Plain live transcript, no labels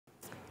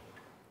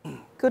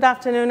Good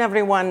afternoon,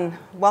 everyone.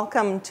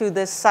 Welcome to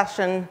this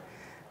session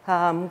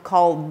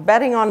called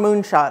Betting on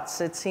Moonshots.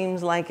 It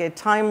seems like a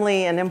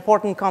timely and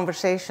important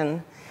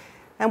conversation.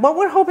 And what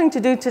we're hoping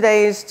to do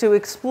today is to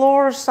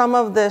explore some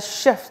of the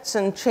shifts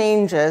and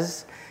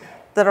changes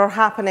that are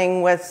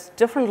happening with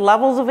different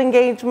levels of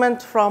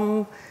engagement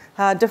from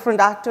different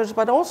actors,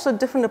 but also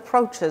different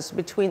approaches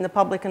between the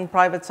public and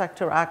private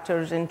sector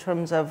actors in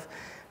terms of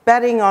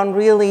betting on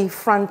really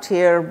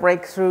frontier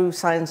breakthrough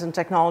science and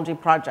technology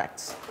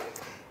projects.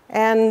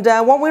 And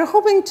what we're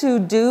hoping to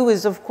do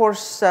is, of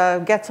course,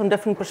 get some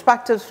different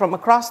perspectives from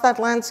across that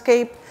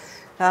landscape,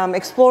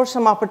 explore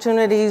some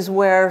opportunities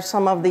where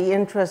some of the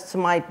interests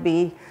might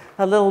be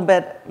a little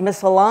bit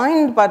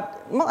misaligned,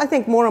 but I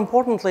think more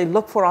importantly,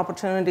 look for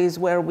opportunities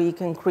where we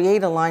can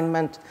create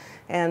alignment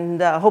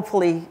and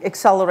hopefully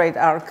accelerate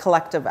our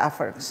collective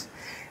efforts.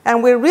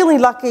 And we're really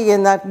lucky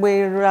in that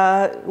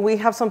we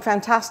have some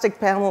fantastic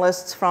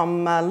panelists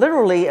from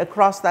literally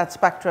across that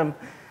spectrum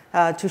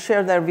to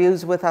share their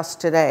views with us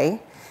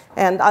today.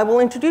 And I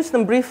will introduce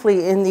them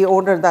briefly in the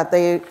order that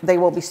they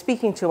will be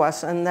speaking to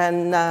us, and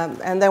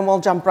then we'll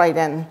jump right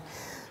in.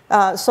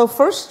 So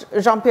first,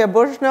 Jean-Pierre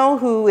Bourguignon,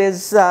 who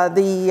is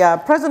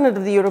the president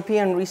of the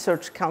European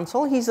Research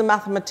Council. He's a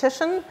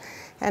mathematician,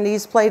 and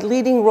he's played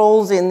leading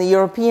roles in the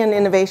European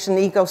innovation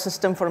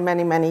ecosystem for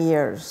many, many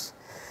years.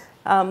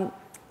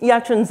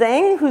 Ya-Qin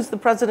Zhang, who's the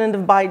president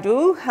of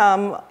Baidu,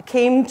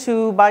 came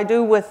to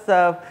Baidu with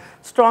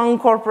strong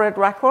corporate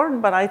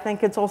record, but I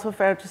think it's also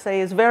fair to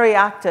say is very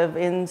active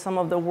in some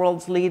of the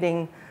world's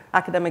leading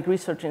academic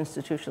research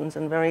institutions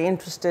and very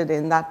interested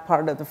in that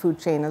part of the food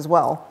chain as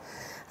well.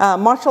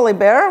 Marshall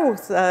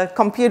Hebert, a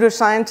computer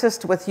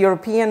scientist with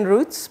European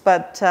roots,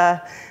 but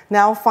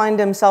now find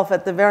himself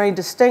at the very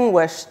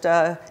distinguished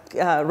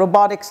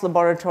robotics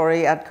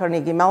laboratory at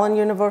Carnegie Mellon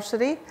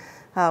University.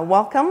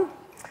 Welcome.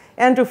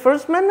 Andrew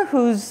Fursman,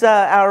 who's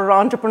our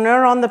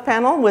entrepreneur on the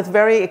panel with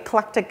very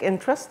eclectic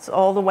interests,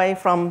 all the way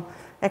from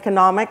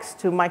economics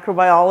to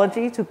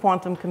microbiology to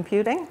quantum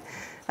computing.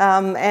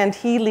 And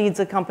he leads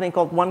a company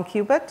called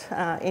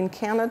 1Qubit in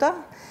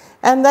Canada.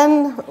 And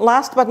then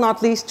last but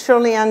not least,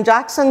 Shirley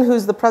Jackson,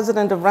 who's the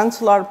president of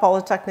Rensselaer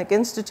Polytechnic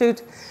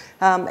Institute,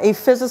 a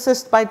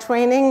physicist by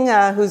training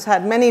who's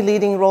had many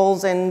leading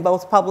roles in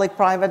both public,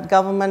 private,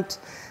 government,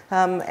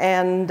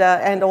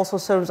 and also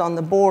serves on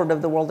the board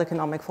of the World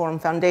Economic Forum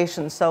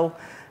Foundation. So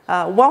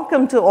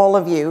welcome to all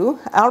of you.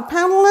 Our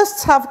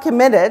panelists have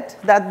committed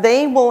that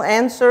they will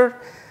answer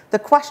the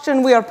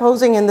question we are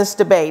posing in this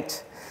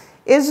debate.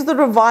 Is the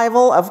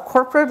revival of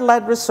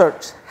corporate-led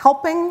research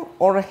helping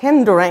or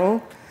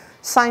hindering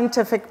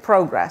scientific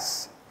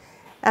progress?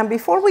 And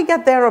before we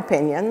get their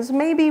opinions,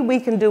 maybe we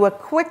can do a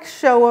quick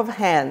show of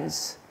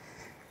hands.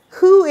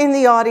 Who in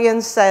the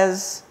audience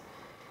says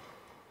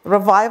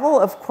revival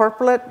of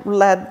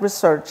corporate-led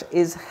research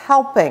is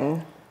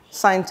helping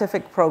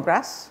scientific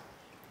progress?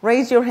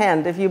 Raise your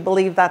hand if you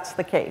believe that's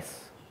the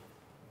case.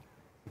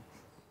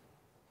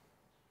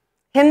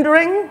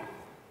 Hindering?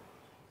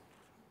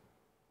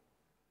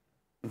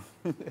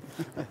 We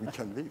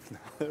can leave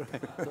now.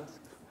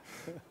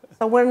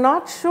 So we're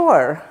not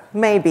sure,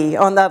 maybe,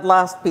 on that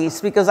last piece,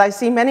 because I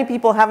see many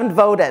people haven't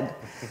voted.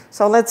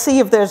 So let's see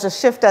if there's a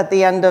shift at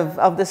the end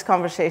of this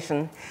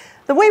conversation.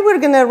 The way we're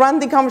going to run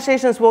the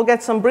conversation is we'll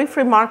get some brief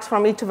remarks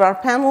from each of our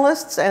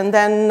panelists, and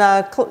then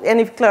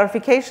any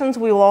clarifications,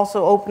 we will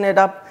also open it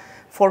up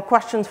for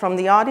questions from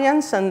the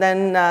audience, and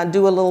then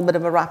do a little bit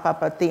of a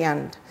wrap-up at the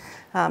end,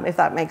 if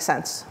that makes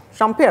sense.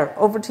 Jean-Pierre,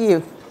 over to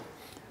you.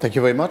 Thank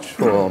you very much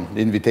for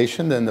the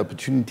invitation and the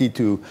opportunity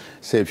to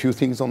say a few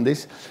things on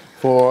this.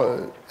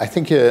 I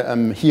think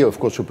I'm here, of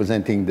course,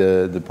 representing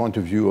the point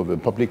of view of a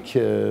public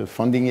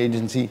funding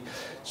agency.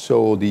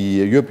 So the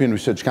European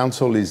Research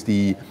Council is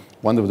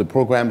one of the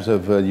programs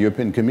of the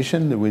European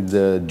Commission with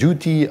the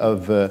duty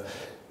of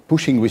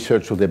pushing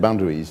research to their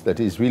boundaries. That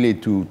is really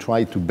to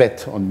try to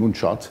bet on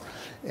moonshots.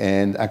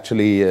 And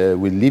actually,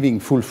 we're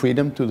leaving full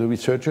freedom to the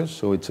researchers.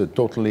 So it's a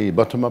totally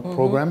bottom-up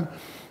program.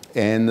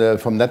 And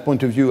from that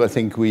point of view, I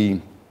think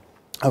we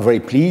are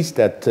very pleased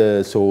that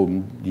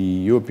so the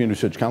European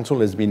Research Council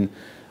has been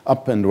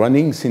up and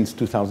running since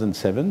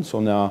 2007.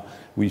 So now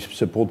we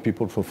support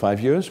people for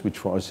 5 years, which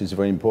for us is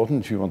very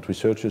important. If you want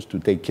researchers to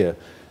take a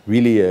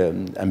really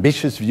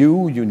ambitious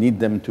view, you need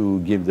them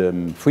to give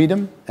them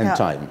freedom and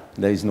time.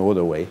 There is no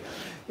other way.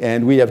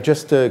 And we have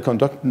just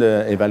conducted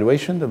the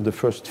evaluation of the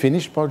first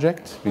finished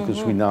project,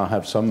 because we now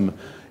have some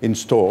in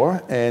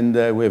store. And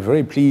we're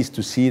very pleased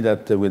to see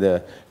that with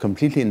a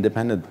completely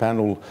independent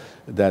panel,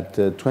 that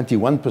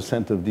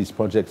 21% of these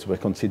projects were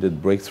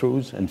considered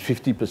breakthroughs and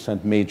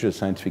 50% major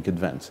scientific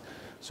advance.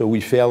 So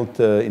we felt,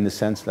 in a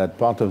sense, that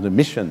part of the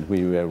mission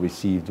we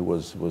received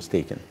was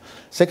taken.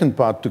 Second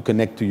part, to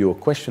connect to your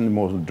question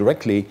more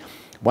directly,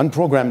 one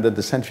program that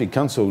the Scientific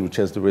Council, which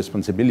has the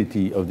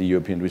responsibility of the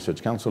European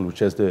Research Council, which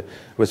has the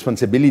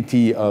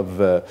responsibility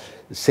of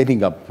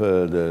setting up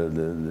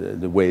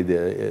the way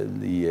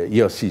the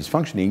ERC is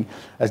functioning,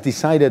 has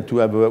decided to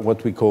have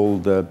what we call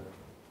the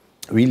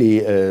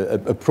really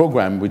a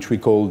program which we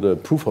call the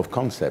proof of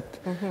concept,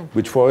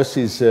 which for us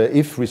is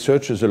if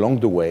researchers along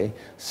the way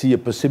see a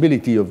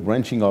possibility of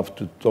branching off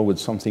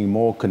towards something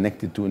more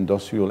connected to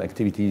industrial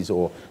activities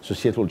or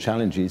societal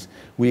challenges,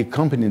 we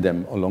accompany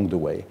them along the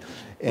way.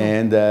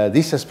 And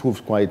this has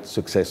proved quite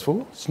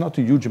successful. It's not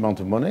a huge amount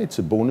of money, it's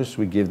a bonus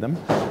we give them,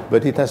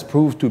 but it has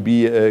proved to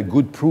be a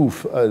good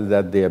proof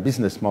that their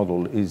business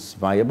model is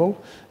viable.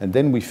 And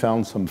then we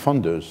found some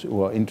funders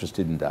who are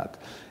interested in that.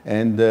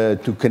 And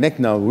to connect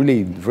now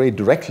really very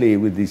directly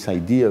with this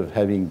idea of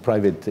having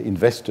private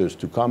investors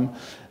to come,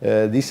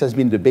 this has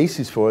been the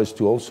basis for us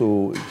to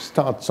also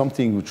start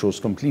something which was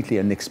completely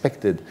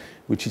unexpected,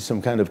 which is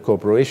some kind of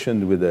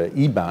cooperation with the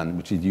EBAN,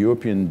 which is the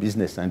European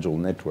Business Angel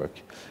Network.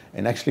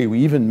 And actually, we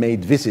even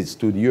made visits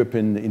to the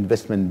European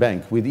Investment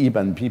Bank with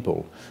EBAN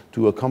people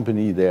to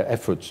accompany their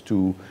efforts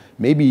to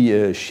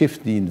maybe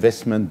shift the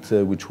investment,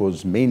 which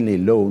was mainly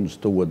loans,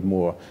 toward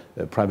more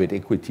private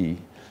equity,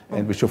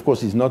 and which, of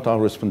course, is not our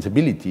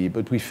responsibility.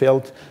 But we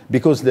felt,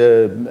 because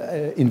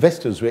the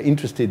investors were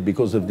interested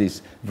because of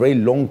this very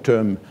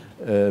long-term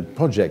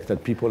project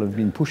that people have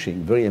been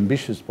pushing, very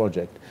ambitious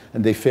project,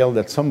 and they felt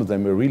that some of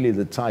them were really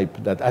the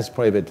type that, as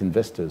private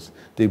investors,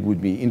 they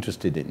would be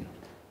interested in.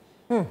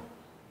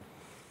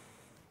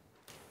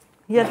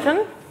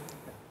 Ya-Qin?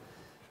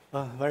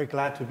 Very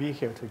glad to be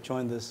here to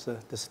join this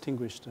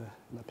distinguished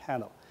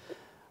panel.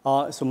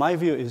 So my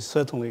view is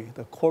certainly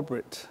the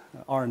corporate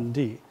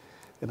R&D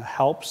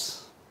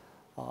helps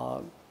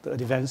the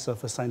advance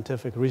of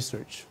scientific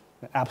research,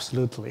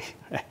 absolutely.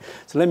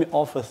 So let me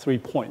offer 3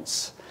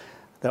 points.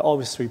 There are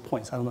always 3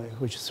 points. I don't know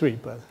which 3,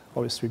 but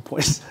always 3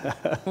 points.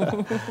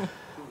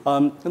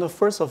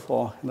 First of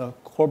all,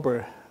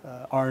 corporate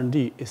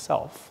R&D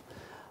itself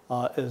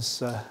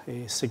is a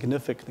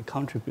significant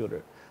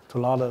contributor to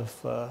a lot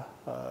of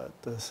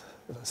the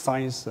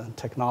science and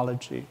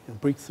technology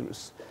and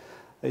breakthroughs,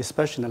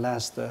 especially in the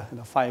last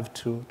 5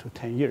 to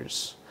 10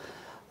 years.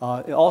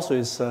 It also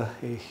is a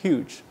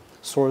huge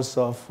source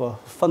of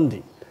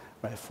funding,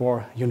 right,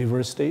 for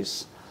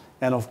universities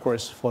and, of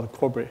course, for the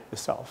corporate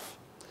itself.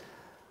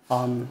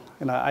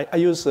 I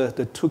use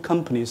the 2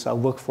 companies I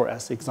work for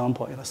as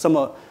example.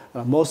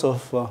 Most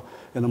of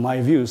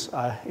my views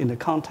are in the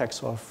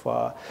context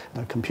of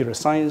computer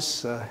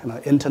science,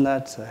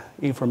 internet,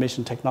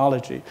 information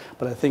technology,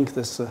 but I think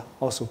this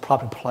also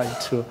probably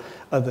applies to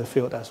other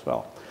fields as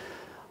well.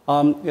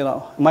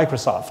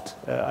 Microsoft,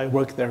 I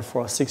worked there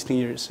for 16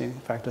 years. In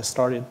fact, I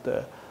started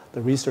the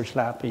research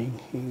lab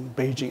in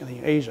Beijing and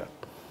in Asia.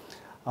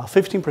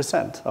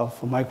 15% of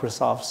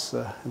Microsoft's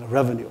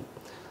revenue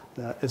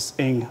is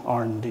in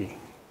R&D,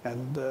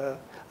 and a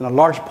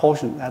large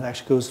portion that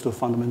actually goes to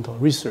fundamental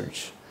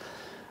research.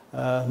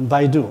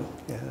 Baidu,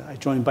 I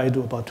joined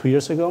Baidu about 2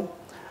 years ago,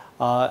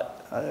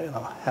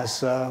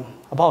 has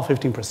about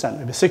 15%,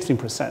 maybe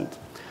 16%.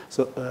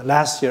 So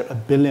last year,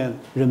 1 billion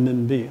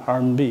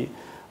RMB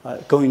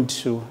going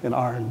to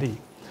R&D.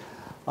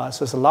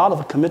 So it's a lot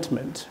of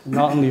commitment,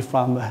 not only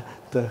from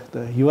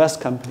the US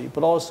company,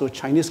 but also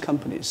Chinese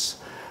companies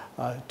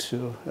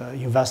to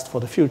invest for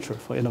the future,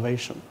 for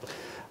innovation.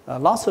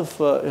 Lots of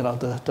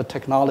the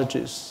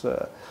technologies,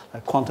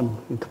 like quantum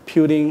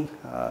computing,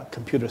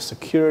 computer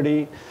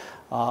security,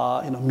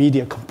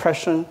 media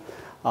compression,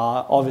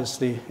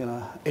 obviously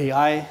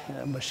AI,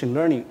 machine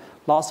learning,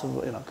 lots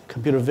of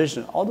computer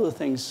vision. All those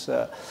things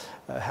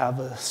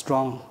have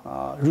strong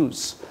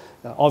roots,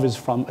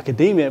 obviously from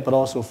academia, but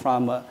also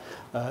from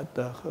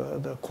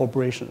the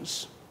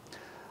corporations.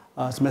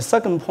 So my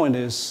second point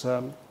is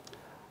a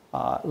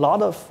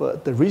lot of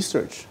the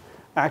research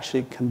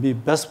actually can be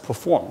best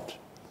performed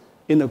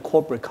in a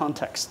corporate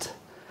context,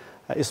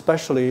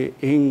 especially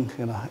in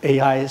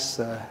AIs,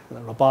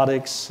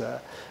 robotics,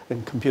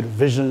 and computer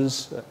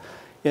visions.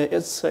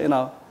 It's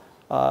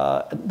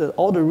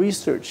all the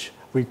research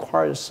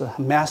requires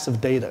massive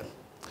data,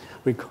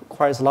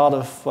 requires a lot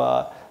of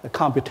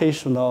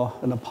computational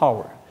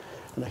power,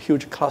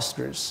 huge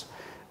clusters,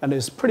 and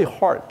it's pretty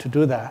hard to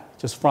do that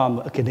just from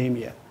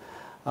academia.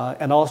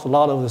 And also a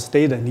lot of this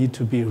data need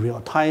to be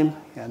real time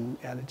and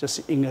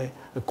just in a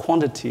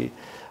quantity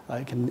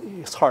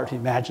it's hard to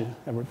imagine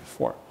ever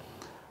before.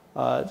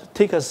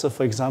 Take us,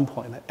 for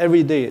example,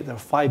 every day there are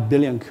 5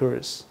 billion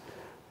queries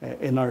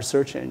in our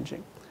search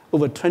engine,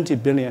 over 20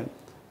 billion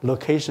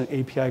location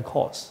API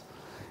calls.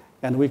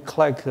 And we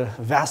collect a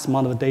vast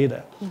amount of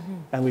data,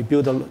 and we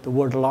build the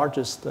world's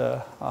largest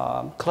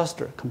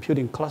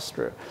computing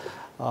cluster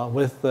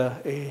with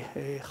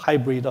a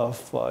hybrid of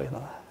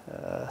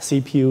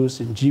CPUs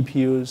and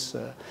GPUs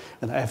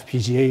and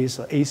FPGAs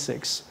or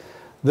ASICs.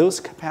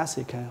 Those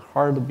capacity can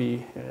hardly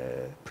be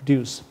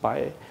produced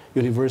by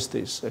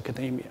universities,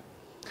 academia.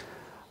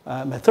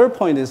 My third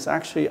point is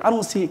actually, I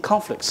don't see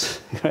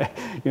conflicts.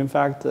 In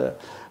fact,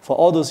 for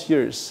all those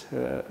years,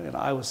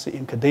 I was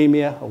in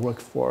academia, I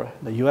worked for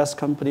the US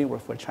company,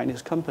 worked for a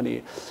Chinese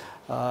company,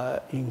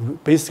 in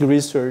basic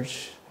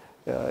research,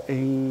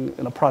 in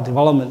product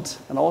development,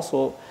 and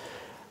also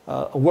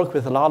work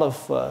with a lot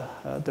of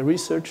the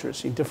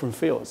researchers in different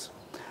fields.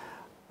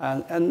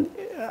 And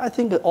I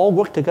think it all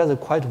worked together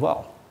quite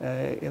well.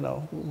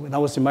 When I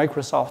was in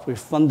Microsoft, we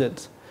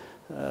funded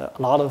a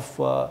lot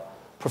of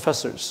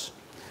professors.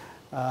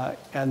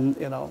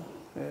 Baidu,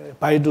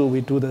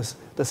 we do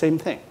the same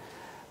thing.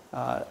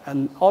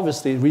 And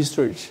obviously,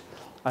 research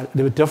are a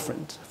little bit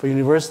different. For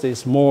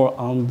universities, more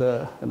on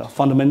the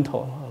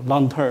fundamental,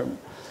 long-term,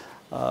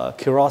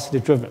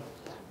 curiosity-driven.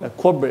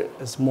 Corporate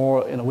is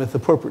more with the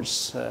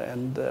purpose,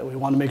 and we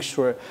want to make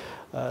sure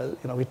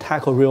we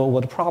tackle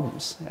real-world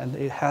problems, and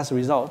it has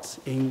results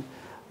in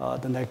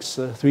the next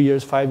 3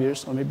 years, 5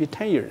 years, or maybe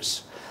 10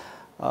 years.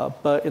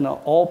 But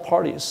all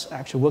parties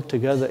actually work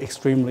together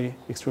extremely,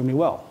 extremely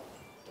well.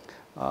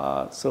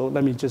 So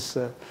let me just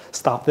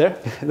stop there.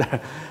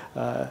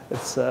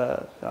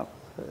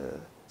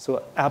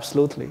 So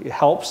absolutely, it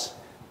helps,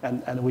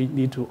 and we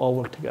need to all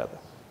work together.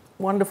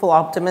 Wonderful,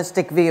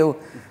 optimistic view.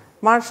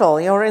 Marshall,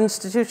 your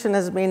institution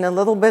has been a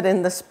little bit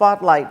in the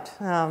spotlight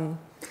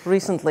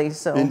recently.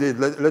 So indeed,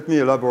 let me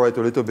elaborate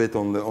a little bit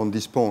on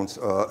these points.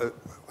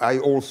 I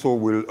also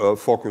will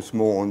focus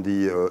more on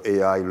the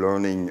AI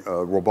learning,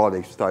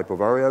 robotics type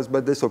of areas,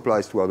 but this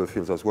applies to other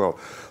fields as well.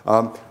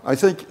 I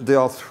think there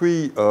are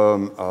three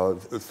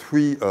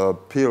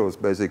pillars,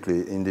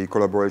 basically, in the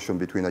collaboration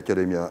between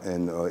academia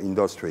and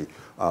industry.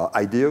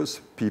 Ideas,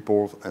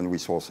 people, and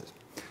resources.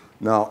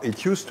 Now,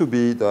 it used to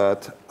be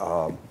that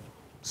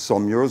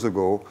some years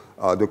ago,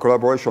 the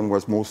collaboration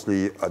was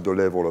mostly at the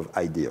level of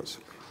ideas.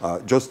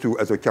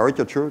 As a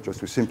caricature, just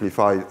to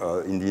simplify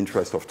in the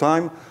interest of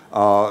time,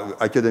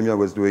 academia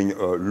was doing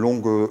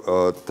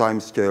longer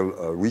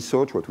time-scale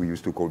research, what we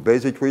used to call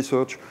basic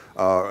research.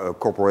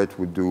 Corporate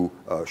would do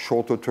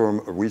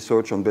shorter-term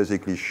research and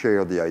basically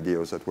share the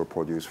ideas that were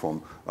produced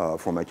from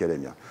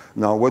academia.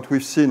 Now, what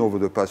we've seen over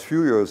the past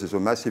few years is a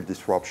massive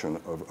disruption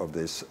of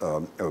this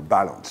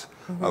balance,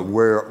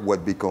 where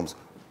what becomes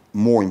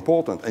more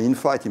important, and in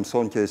fact, in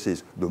some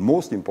cases, the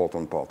most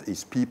important part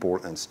is people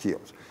and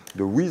skills.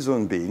 The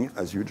reason being,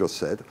 as you just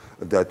said,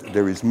 that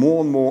there is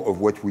more and more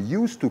of what we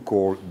used to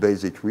call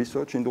basic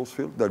research in those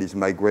fields that is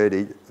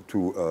migrated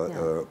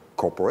to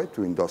corporate,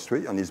 to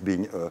industry, and is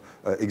being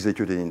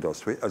executed in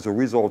industry. As a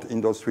result,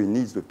 industry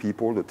needs the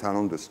people, the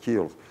talent, the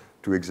skills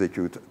to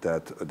execute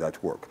that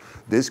work.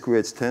 This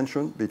creates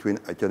tension between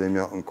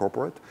academia and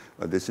corporate.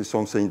 This is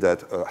something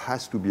that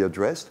has to be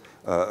addressed,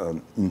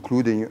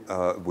 including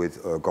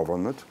with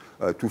government,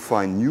 to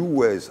find new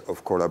ways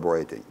of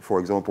collaborating. For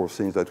example,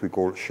 things that we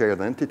call shared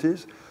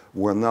entities,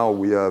 where now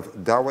we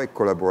have direct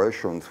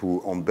collaboration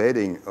through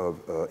embedding of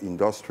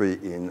industry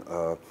in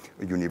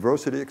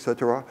university,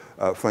 etc.,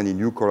 finding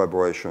new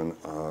collaboration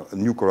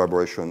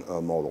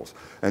models.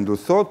 And the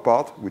third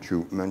part, which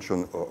you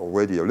mentioned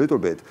already a little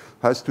bit,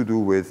 has to do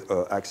with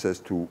access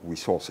to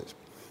resources.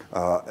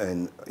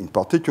 And in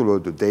particular,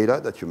 the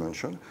data that you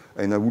mentioned,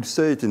 and I would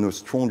say it in a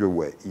stronger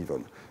way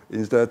even,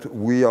 is that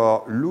we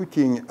are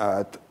looking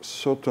at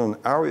certain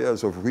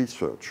areas of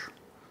research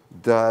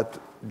that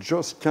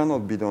just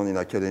cannot be done in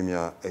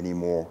academia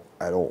anymore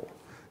at all.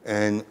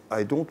 And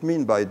I don't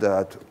mean by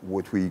that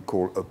what we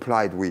call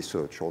applied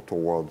research or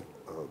toward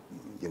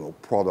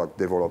product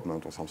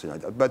development or something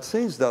like that, but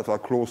things that are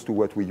close to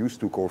what we used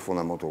to call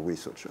fundamental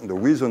research. And the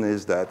reason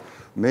is that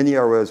many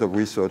areas of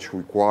research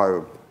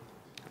require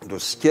the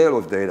scale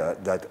of data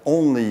that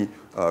only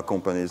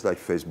companies like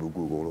Facebook,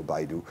 Google, or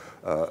Baidu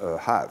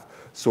have.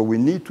 So we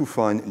need to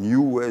find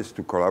new ways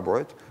to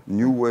collaborate,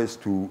 new ways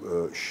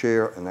to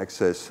share and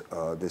access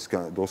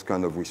those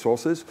kind of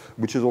resources,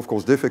 which is, of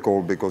course,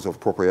 difficult because of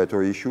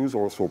proprietary issues,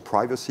 also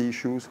privacy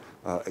issues,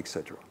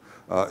 etc.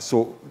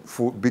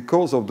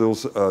 Because of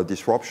those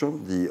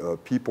disruption, the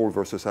people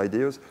versus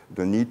ideas,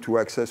 the need to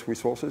access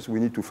resources, we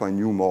need to find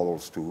new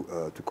models to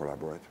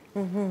collaborate.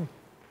 Mm-hmm.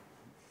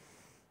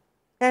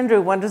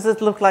 Andrew, what does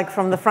it look like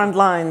from the front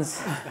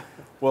lines?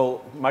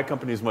 Well, my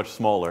company is much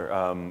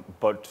smaller,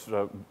 but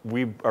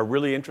we are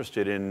really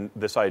interested in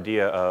this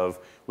idea of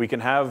we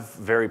can have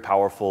very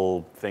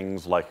powerful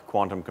things like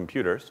quantum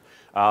computers,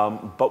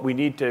 but we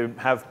need to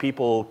have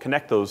people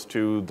connect those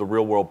to the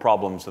real-world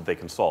problems that they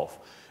can solve.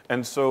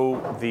 And so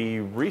the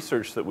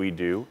research that we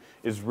do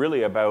is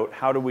really about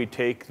how do we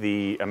take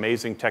the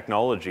amazing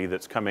technology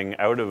that's coming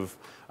out of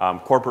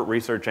corporate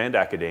research and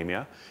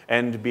academia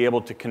and be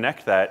able to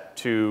connect that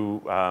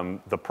to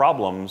the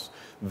problems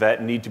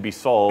that need to be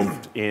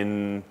solved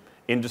in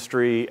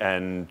industry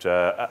and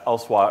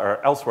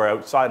elsewhere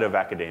outside of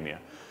academia.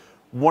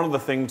 One of the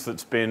things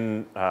that's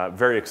been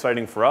very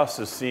exciting for us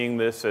is seeing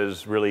this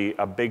as really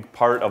a big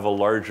part of a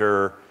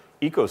larger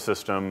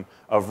ecosystem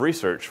of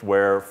research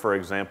where, for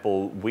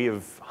example, we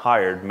have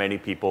hired many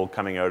people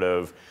coming out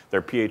of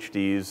their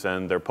PhDs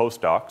and their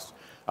postdocs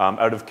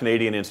out of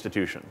Canadian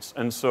institutions.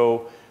 And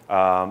so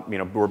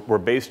we're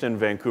based in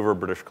Vancouver,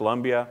 British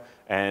Columbia,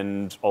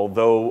 and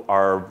although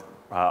our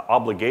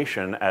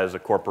obligation as a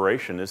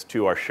corporation is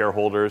to our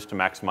shareholders to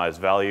maximize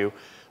value,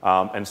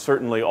 and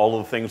certainly all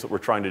of the things that we're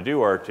trying to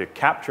do are to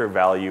capture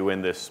value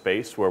in this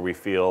space where we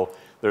feel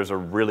there's a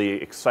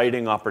really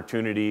exciting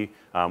opportunity.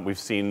 We've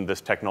seen this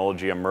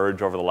technology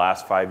emerge over the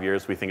last 5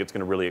 years. We think it's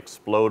going to really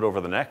explode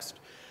over the next.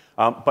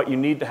 But you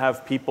need to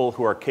have people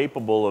who are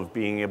capable of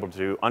being able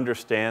to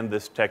understand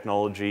this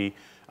technology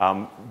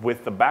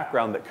with the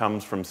background that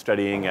comes from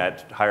studying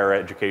at higher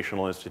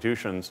educational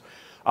institutions.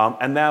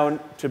 And now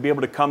to be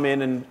able to come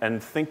in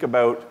and think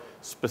about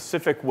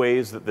specific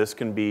ways that this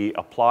can be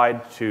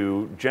applied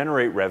to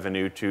generate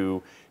revenue,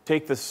 to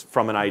take this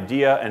from an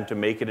idea and to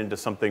make it into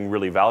something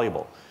really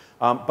valuable.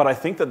 But I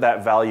think that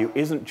that value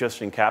isn't just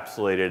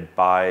encapsulated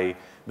by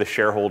the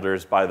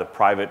shareholders, by the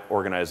private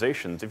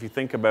organizations. If you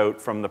think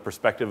about from the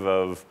perspective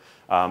of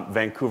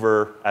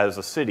Vancouver as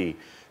a city,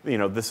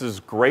 this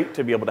is great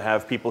to be able to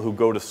have people who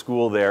go to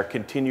school there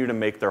continue to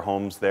make their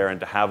homes there and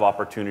to have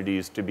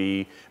opportunities to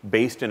be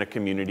based in a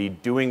community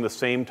doing the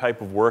same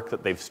type of work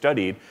that they've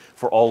studied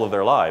for all of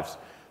their lives.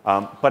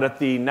 But at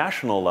the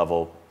national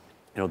level,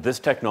 this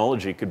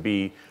technology could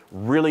be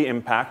really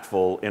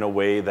impactful in a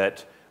way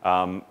that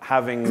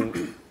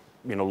having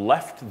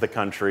left the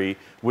country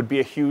would be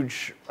a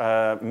huge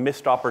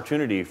missed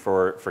opportunity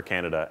for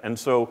Canada. And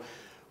so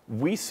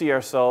we see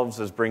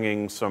ourselves as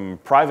bringing some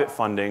private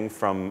funding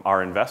from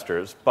our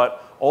investors,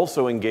 but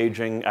also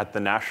engaging at the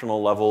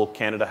national level.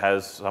 Canada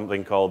has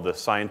something called the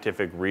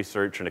Scientific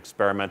Research and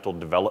Experimental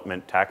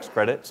Development Tax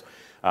Credits,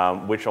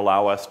 which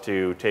allow us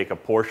to take a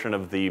portion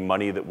of the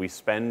money that we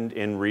spend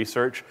in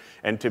research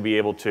and to be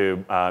able to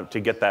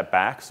get that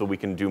back so we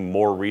can do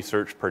more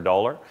research per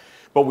dollar.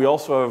 But we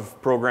also have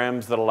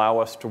programs that allow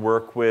us to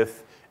work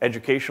with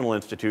educational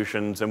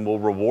institutions and will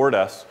reward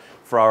us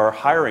for our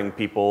hiring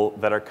people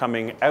that are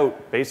coming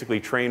out, basically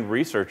trained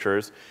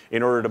researchers,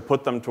 in order to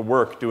put them to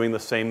work doing the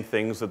same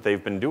things that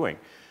they've been doing.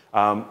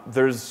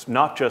 There's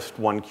not just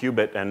one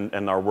qubit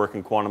and our work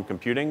in quantum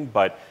computing,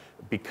 but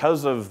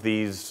because of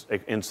these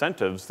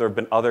incentives, there have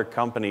been other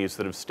companies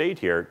that have stayed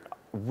here,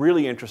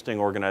 really interesting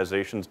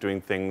organizations doing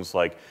things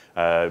like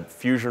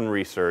fusion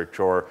research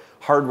or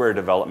hardware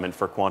development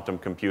for quantum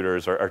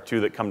computers are two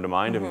that come to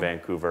mind in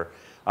Vancouver.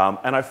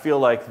 And I feel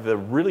like the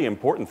really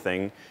important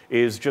thing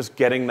is just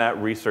getting that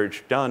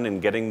research done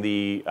and getting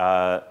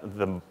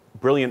the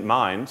brilliant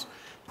minds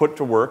put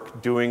to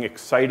work doing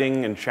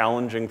exciting and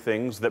challenging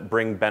things that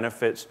bring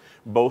benefits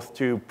both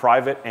to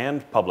private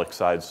and public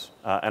sides.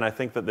 And I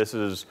think that this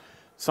is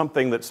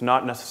something that's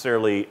not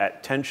necessarily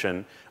at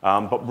tension,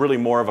 but really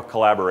more of a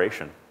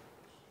collaboration.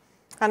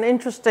 And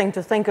interesting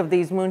to think of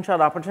these moonshot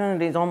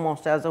opportunities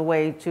almost as a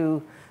way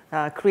to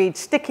create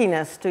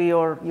stickiness to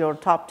your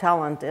top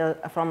talent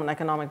from an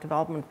economic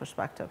development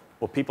perspective.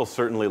 Well, people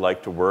certainly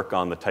like to work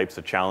on the types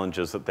of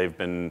challenges that they've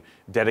been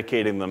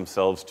dedicating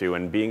themselves to,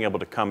 and being able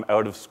to come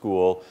out of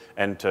school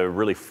and to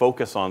really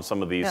focus on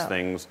some of these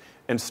things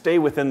and stay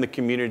within the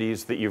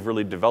communities that you've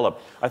really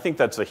developed. I think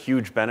that's a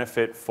huge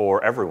benefit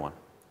for everyone.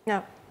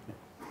 Yeah.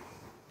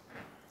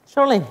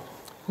 Shirley.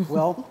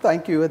 Well,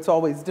 thank you. It's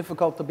always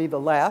difficult to be the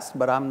last,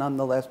 but I'm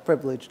nonetheless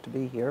privileged to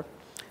be here.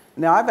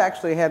 Now, I've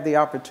actually had the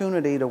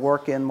opportunity to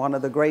work in one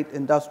of the great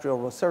industrial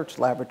research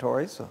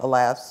laboratories,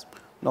 alas,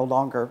 no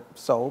longer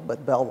so,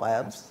 but Bell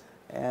Labs,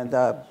 and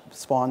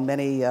spawned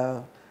many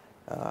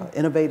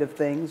innovative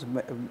things,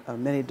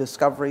 many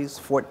discoveries,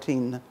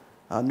 14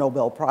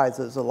 Nobel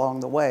Prizes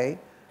along the way.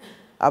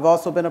 I've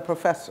also been a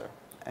professor,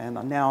 and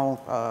I'm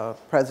now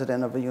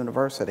president of a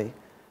university,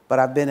 but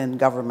I've been in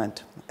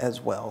government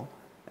as well,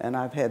 and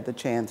I've had the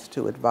chance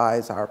to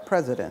advise our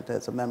president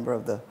as a member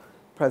of the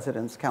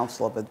President's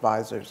Council of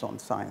Advisors on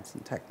Science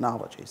and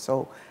Technology.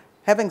 So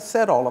having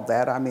said all of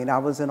that, I mean, I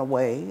was in a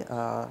way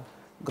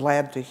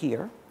glad to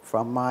hear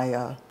from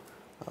my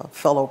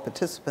fellow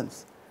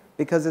participants,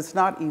 because it's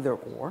not either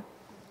or,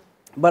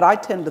 but I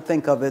tend to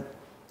think of it,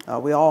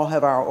 we all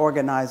have our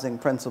organizing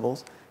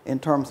principles in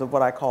terms of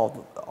what I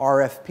call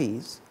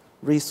RFPs,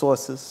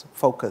 resources,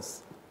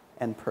 focus,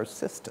 and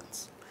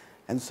persistence.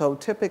 And so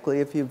typically,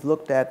 if you've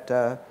looked at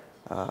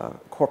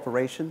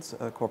corporations,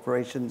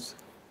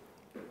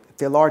 if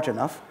they're large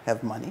enough,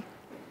 have money.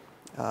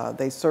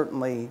 They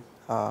certainly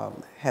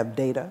have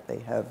data. They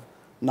have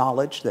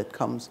knowledge that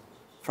comes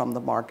from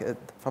the market,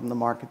 from the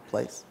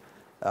marketplace.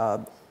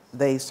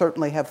 They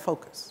certainly have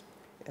focus,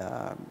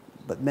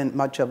 but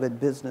much of it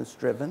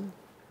business-driven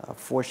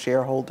for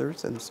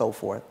shareholders and so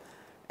forth.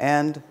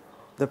 And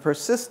the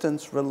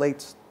persistence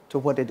relates to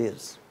what it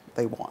is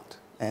they want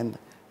and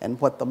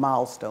what the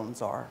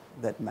milestones are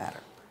that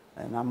matter.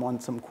 And I'm on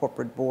some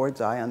corporate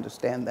boards. I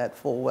understand that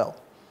full well.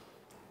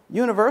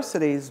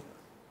 Universities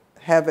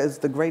have as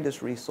the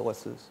greatest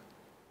resources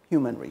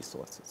human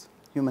resources,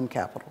 human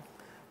capital.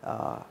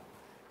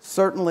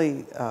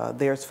 Certainly,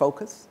 there's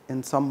focus.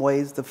 In some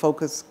ways, the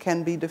focus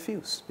can be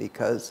diffuse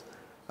because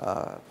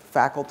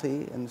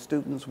faculty and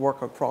students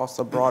work across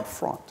a broad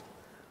front.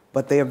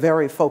 But they are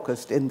very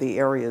focused in the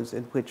areas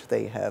in which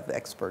they have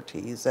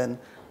expertise. And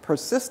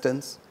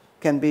persistence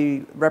can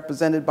be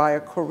represented by a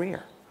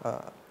career.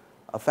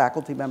 A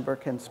faculty member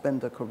can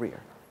spend a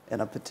career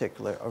in a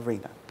particular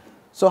arena.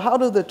 So how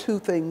do the two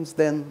things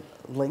then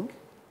link?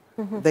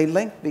 They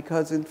link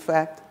because, in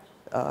fact,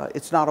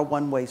 it's not a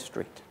one-way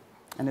street.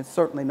 And it's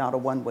certainly not a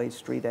one-way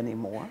street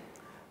anymore.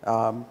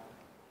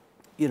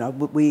 You know,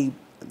 we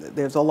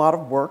there's a lot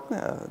of work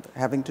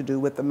having to do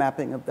with the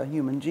mapping of the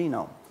human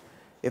genome.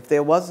 If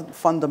there wasn't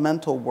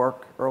fundamental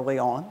work early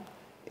on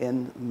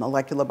in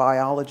molecular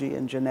biology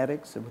and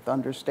genetics with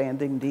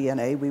understanding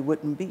DNA, we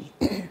wouldn't be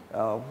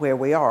where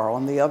we are.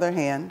 On the other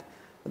hand,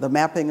 the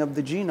mapping of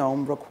the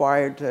genome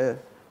required DNA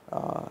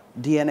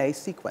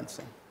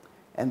sequencing.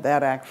 And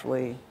that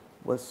actually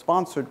was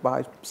sponsored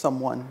by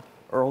someone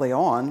early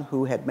on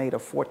who had made a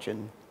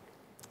fortune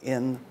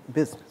in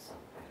business.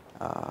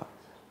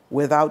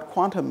 Without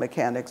quantum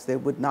mechanics, there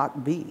would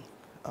not be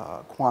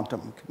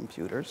quantum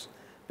computers,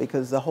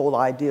 because the whole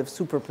idea of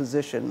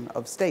superposition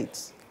of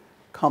states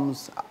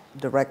comes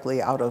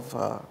directly out of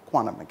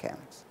quantum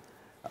mechanics.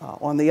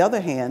 On the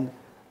other hand,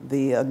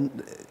 the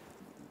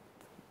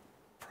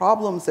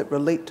problems that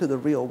relate to the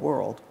real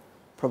world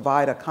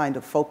provide a kind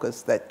of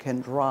focus that can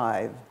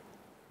drive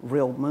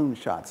real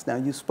moonshots. Now,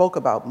 you spoke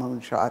about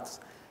moonshots.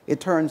 It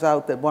turns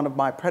out that one of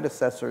my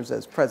predecessors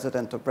as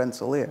president of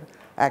Rensselaer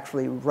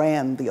actually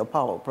ran the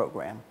Apollo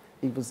program.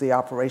 He was the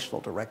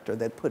operational director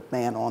that put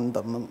man on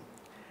the moon.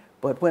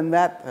 But when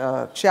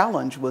that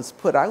challenge was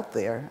put out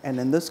there, and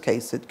in this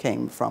case it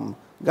came from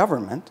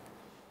government,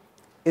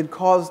 it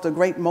caused a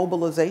great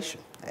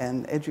mobilization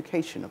and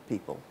education of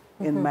people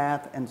in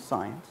math and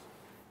science,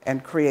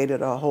 and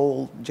created a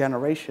whole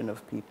generation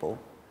of people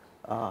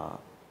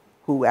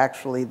who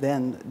actually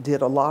then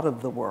did a lot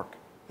of the work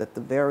that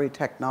the very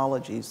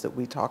technologies that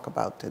we talk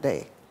about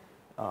today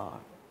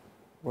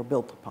were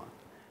built upon.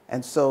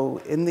 And so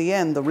in the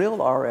end, the real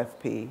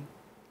RFP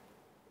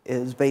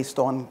is based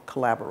on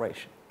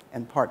collaboration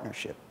and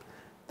partnership.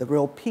 The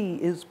real P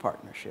is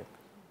partnership.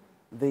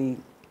 The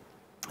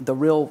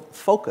real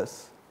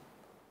focus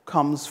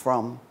comes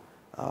from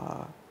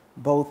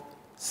both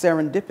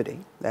serendipity,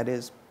 that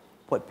is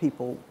what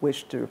people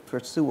wish to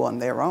pursue on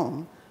their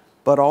own,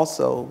 but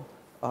also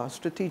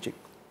strategic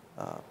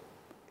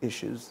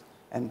issues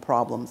and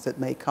problems that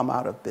may come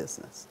out of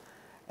business.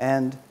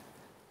 And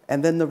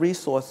then the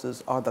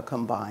resources are the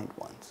combined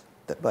ones.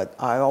 But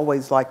I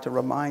always like to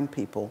remind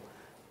people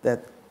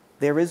that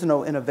there is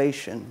no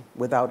innovation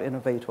without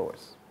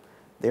innovators.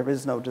 There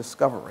is no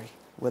discovery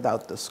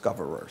without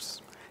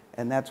discoverers.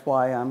 And that's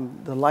why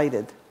I'm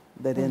delighted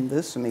that in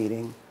this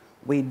meeting,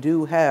 we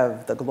do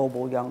have the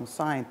global young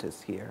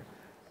scientists here,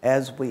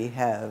 as we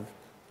have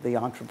the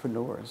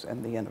entrepreneurs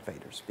and the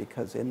innovators,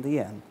 because in the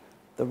end,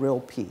 the real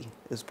P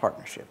is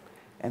partnership.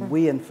 And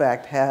we, in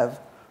fact,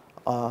 have,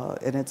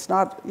 and it's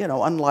not,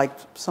 unlike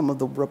some of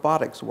the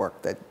robotics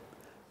work that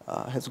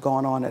has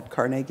gone on at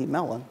Carnegie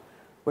Mellon,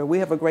 where we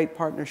have a great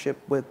partnership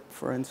with,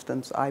 for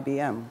instance,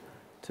 IBM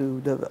to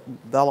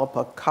develop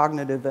a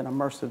cognitive and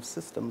immersive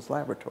systems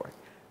laboratory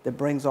that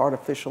brings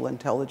artificial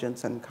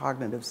intelligence and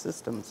cognitive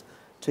systems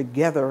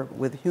together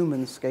with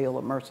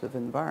human-scale immersive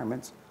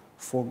environments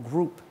for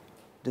group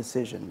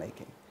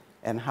decision-making,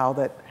 and how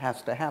that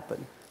has to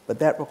happen. But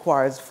that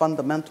requires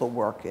fundamental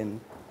work in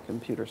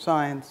computer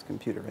science,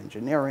 computer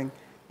engineering,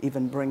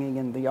 even bringing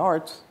in the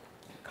arts,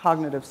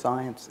 cognitive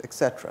science,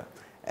 etc.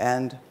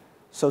 And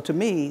so to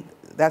me,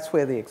 that's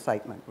where the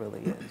excitement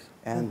really is.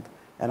 And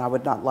I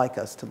would not like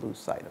us to lose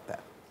sight of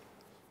that.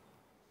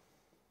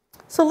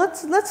 So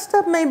let's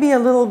step maybe a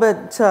little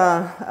bit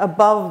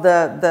above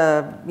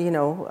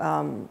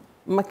the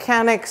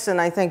mechanics and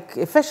I think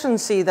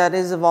efficiency that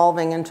is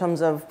evolving in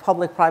terms of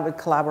public-private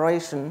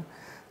collaboration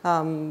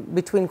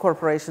between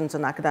corporations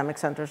and academic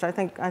centers. I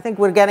think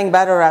we're getting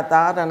better at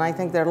that, and I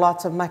think there are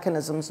lots of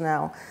mechanisms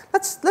now.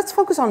 Let's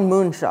focus on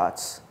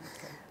moonshots.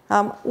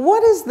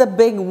 What is the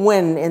big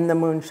win in the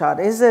moonshot?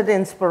 Is it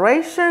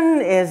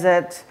inspiration? Is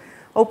it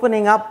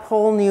opening up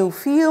whole new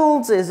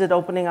fields? Is it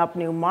opening up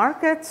new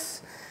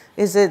markets?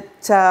 Is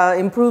it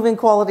improving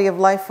quality of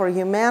life for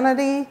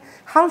humanity?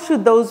 How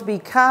should those be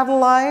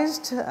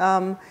catalyzed?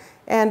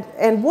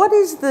 And what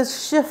is the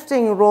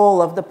shifting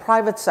role of the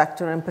private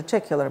sector in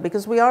particular?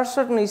 Because we are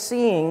certainly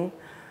seeing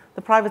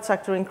the private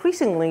sector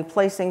increasingly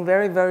placing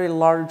very, very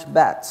large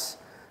bets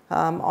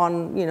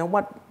on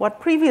what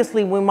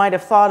previously we might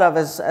have thought of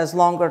as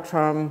longer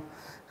term,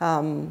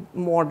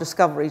 more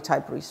discovery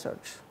type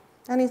research.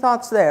 Any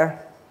thoughts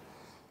there?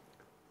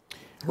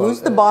 Well,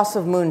 who's the boss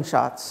of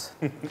moonshots?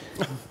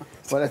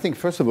 Well, I think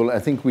first of all, I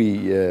think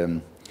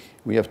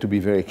we have to be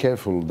very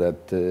careful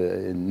that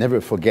never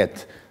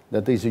forget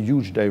that there is a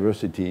huge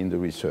diversity in the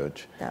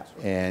research. Yeah.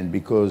 And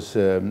because,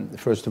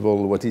 first of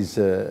all, what is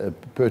a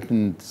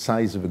pertinent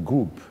size of a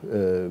group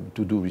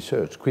to do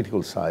research,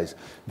 critical size,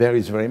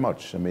 varies very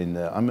much. I mean,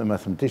 I'm a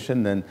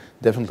mathematician, and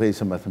definitely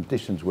some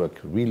mathematicians work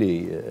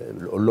really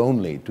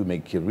lonely to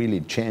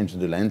really change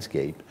the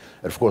landscape.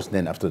 Of course,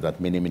 then after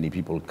that, many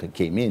people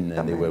came in,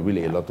 and there were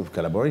really a lot of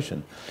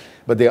collaboration.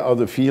 But there are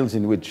other fields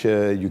in which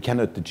you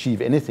cannot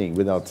achieve anything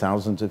without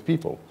thousands of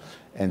people.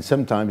 And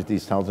sometimes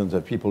these thousands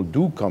of people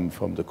do come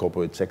from the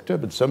corporate sector,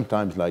 but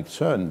sometimes, like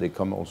CERN, they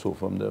come also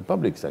from the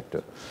public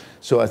sector.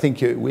 So I think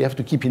we have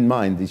to keep in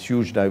mind this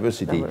huge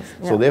diversity.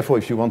 So therefore,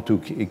 if you want to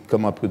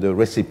come up with a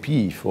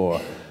recipe for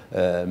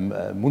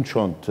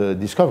moonshot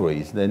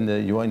discoveries,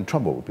 then you are in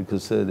trouble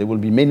because there will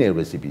be many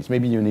recipes.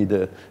 Maybe you need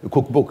a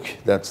cookbook.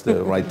 That's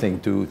the right thing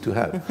to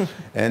have.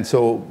 And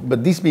so,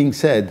 but this being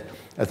said,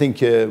 I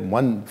think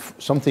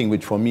something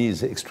which for me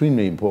is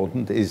extremely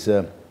important is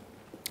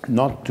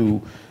not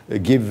to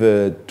give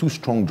too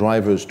strong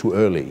drivers too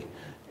early.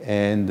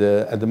 And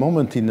at the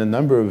moment, in a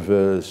number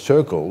of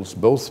circles,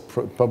 both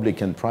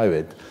public and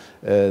private,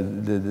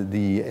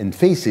 the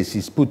emphasis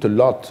is put a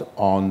lot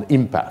on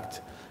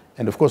impact.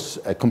 And of course,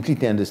 I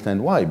completely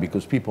understand why,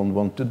 because people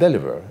want to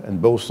deliver,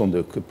 and both on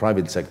the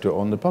private sector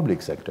or on the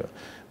public sector.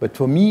 But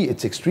for me,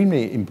 it's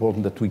extremely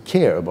important that we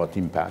care about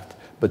impact,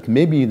 but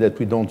maybe that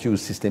we don't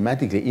use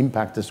systematically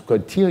impact as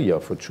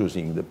criteria for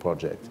choosing the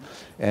project.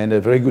 And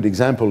a very good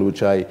example,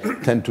 which I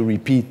tend to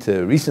repeat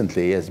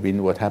recently, has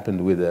been what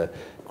happened with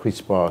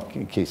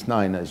CRISPR case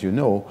 9, as you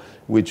know,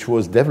 which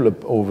was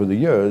developed over the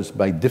years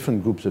by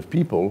different groups of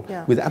people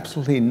with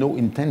absolutely no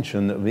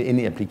intention of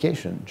any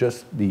application.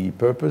 Just the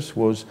purpose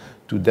was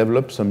to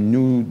develop some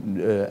new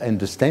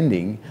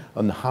understanding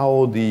on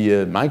how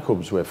the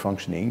microbes were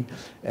functioning.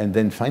 And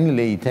then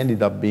finally, it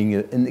ended up being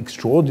an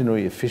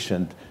extraordinarily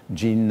efficient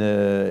gene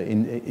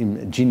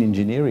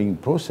engineering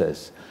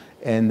process.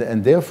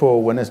 And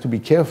therefore, one has to be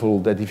careful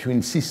that if you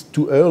insist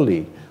too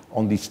early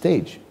on this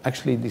stage,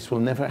 actually this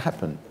will never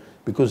happen.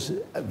 Because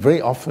very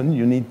often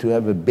you need to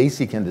have a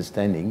basic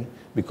understanding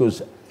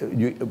because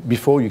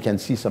before you can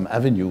see some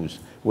avenues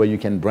where you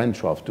can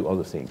branch off to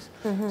other things.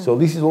 So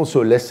this is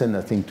also a lesson,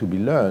 I think, to be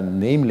learned,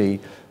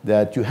 namely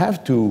that you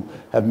have to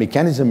have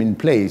mechanism in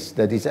place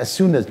that is as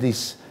soon as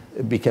this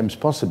becomes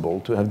possible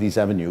to have these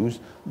avenues,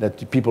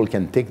 that people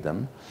can take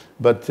them.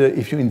 But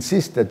if you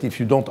insist that if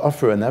you don't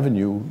offer an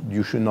avenue,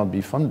 you should not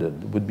be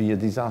funded, it would be a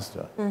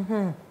disaster.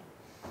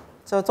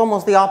 So it's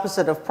almost the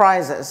opposite of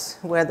prizes,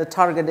 where the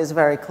target is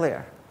very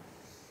clear.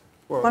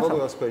 Well,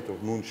 another aspect of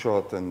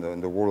moonshot and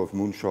the role of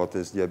moonshot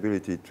is the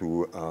ability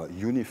to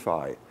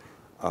unify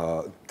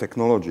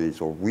technologies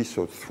or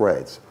research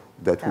threads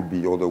that would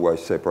be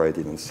otherwise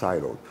separated and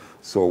siloed.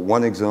 So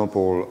one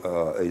example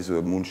is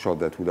a moonshot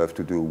that would have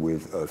to do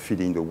with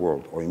feeding the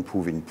world or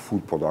improving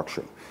food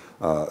production.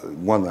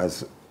 One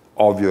has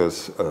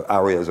obvious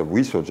areas of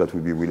research that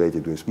would be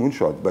related to this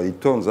moonshot, but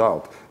it turns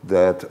out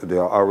that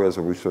there are areas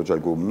of research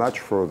that go much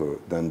further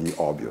than the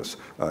obvious,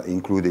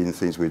 including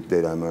things with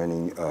data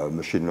mining,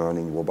 machine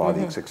learning,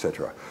 robotics,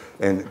 etc.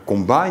 And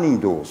combining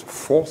those,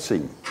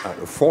 forcing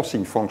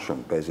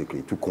function,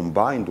 basically, to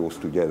combine those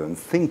together and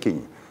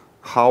thinking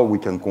how we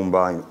can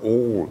combine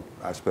all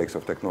aspects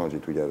of technology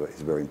together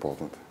is very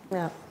important.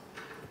 Yeah.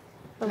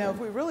 Now, if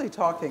we're really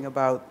talking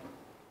about,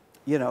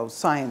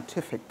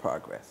 scientific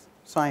progress,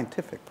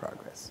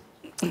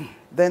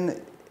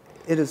 then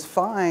it is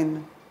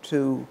fine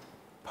to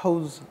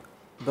pose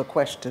the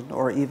question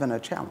or even a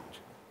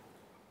challenge.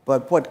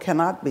 But what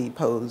cannot be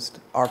posed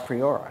a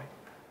priori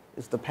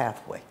is the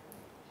pathway.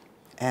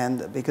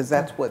 And because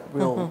that's what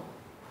real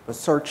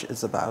research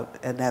is about,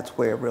 and that's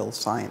where real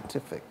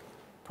scientific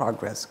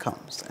progress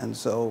comes. And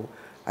so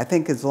I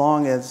think as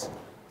long as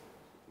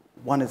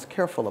one is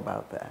careful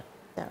about that,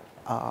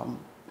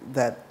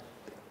 that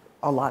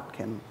a lot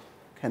can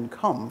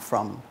come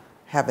from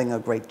having a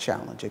great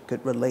challenge. It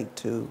could relate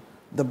to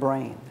the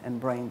brain and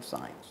brain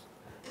science.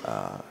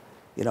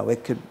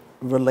 It could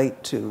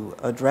relate to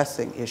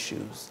addressing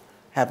issues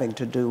having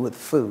to do with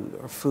food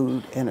or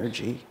food,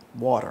 energy,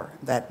 water,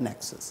 that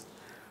nexus.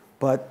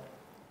 But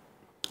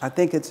I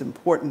think it's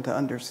important to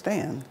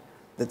understand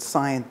that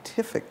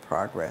scientific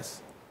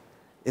progress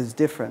is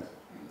different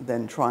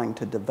than trying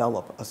to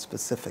develop a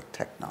specific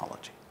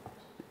technology.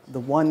 The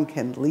one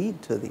can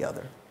lead to the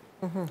other,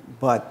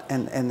 but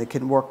and it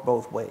can work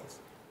both ways.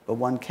 But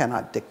one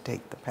cannot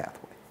dictate the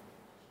pathway.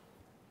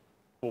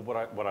 Well,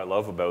 what I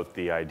love about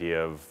the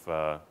idea of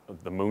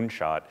the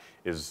moonshot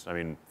is,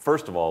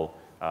 first of all,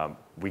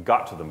 we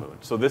got to the moon.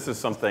 So this is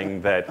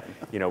something that,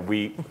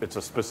 it's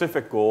a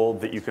specific goal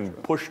that you can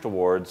push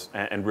towards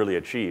and really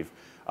achieve.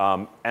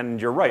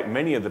 And you're right,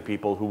 many of the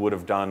people who would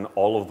have done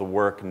all of the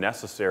work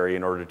necessary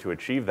in order to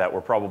achieve that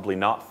were probably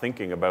not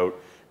thinking about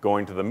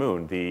going to the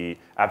moon. The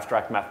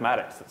abstract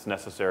mathematics that's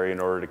necessary in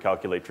order to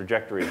calculate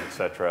trajectories,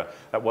 etc.,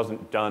 that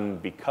wasn't done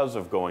because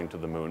of going to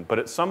the moon. But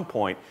at some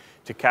point,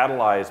 to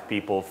catalyze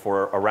people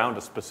around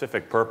a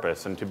specific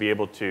purpose and to be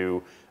able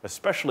to,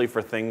 especially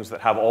for things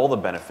that have all the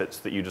benefits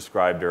that you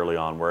described early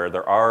on, where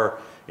there are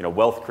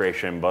wealth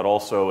creation, but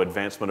also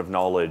advancement of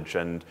knowledge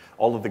and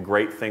all of the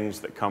great things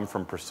that come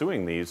from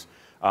pursuing these,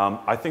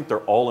 I think they're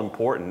all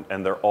important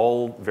and they're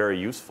all very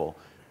useful.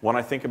 When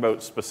I think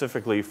about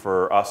specifically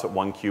for us at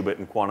 1QBit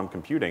and quantum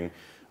computing,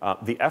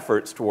 the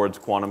efforts towards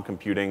quantum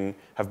computing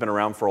have been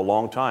around for a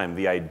long time.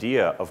 The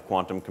idea of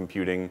quantum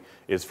computing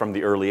is from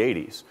the early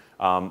 80s.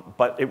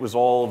 But it was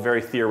all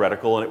very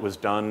theoretical, and it was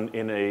done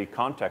in a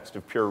context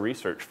of pure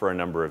research for a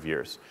number of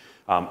years.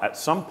 At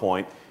some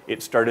point,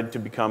 it started to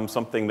become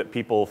something that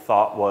people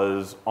thought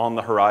was on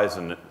the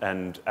horizon,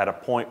 and at a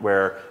point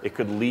where it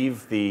could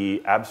leave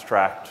the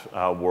abstract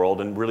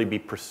world and really be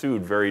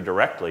pursued very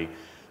directly.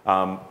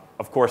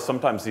 Of course,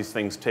 sometimes these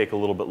things take a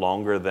little bit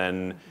longer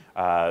than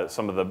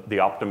some of the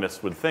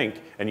optimists would think,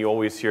 and you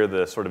always hear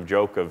the sort of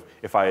joke of,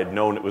 if I had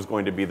known it was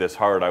going to be this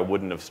hard, I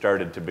wouldn't have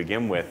started to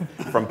begin with,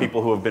 from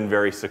people who have been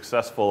very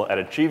successful at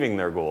achieving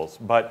their goals.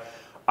 But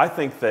I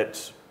think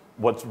that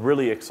what's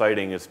really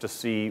exciting is to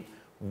see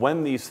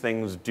when these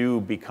things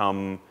do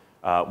become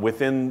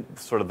within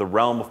sort of the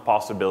realm of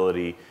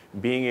possibility,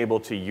 being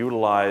able to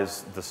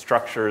utilize the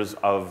structures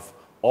of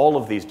all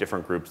of these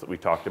different groups that we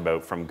talked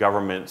about, from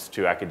governments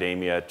to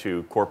academia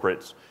to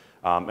corporates,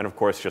 and of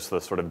course just the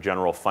sort of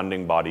general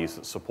funding bodies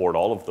that support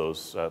all of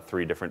those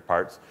three different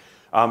parts,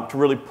 to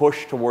really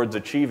push towards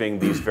achieving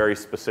these very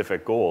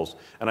specific goals.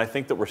 And I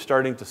think that we're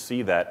starting to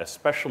see that,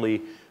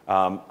 especially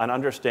an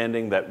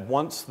understanding that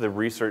once the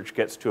research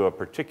gets to a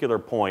particular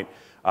point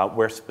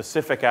where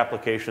specific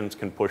applications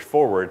can push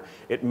forward,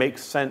 it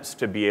makes sense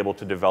to be able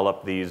to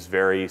develop these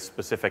very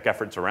specific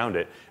efforts around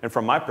it. And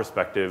from my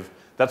perspective,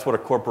 that's what a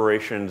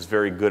corporation is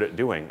very good at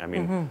doing. I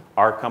mean,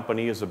 our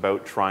company is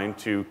about trying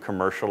to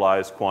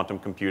commercialize quantum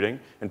computing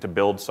and to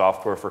build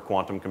software for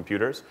quantum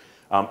computers.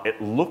 It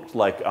looked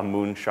like a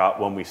moonshot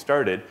when we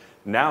started.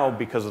 Now,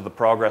 because of the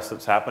progress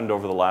that's happened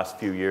over the last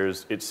few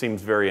years, it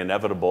seems very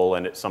inevitable,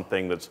 and it's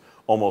something that's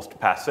almost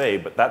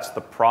passé, but that's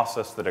the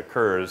process that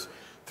occurs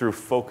through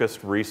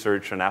focused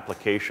research and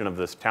application of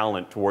this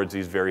talent towards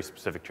these very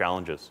specific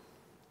challenges.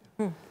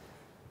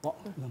 Well,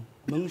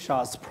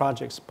 moonshots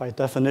projects, by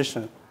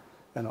definition,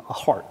 are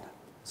hard.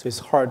 So it's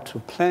hard to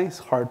plan, it's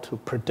hard to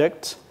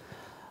predict,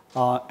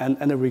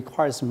 and it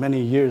requires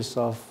many years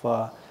of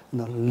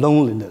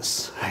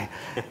loneliness.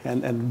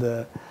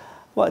 Right?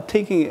 Well,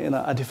 taking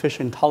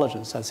artificial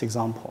intelligence as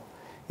example,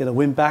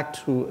 went back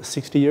to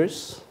 60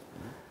 years.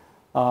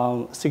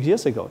 6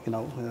 years ago,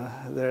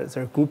 there's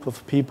a group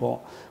of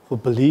people who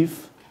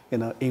believe,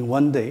 in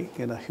one day,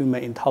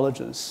 human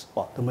intelligence,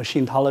 well, the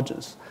machine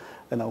intelligence,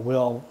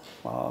 will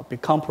be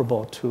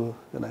comparable to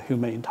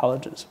human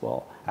intelligence,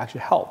 will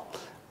actually help,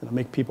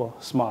 make people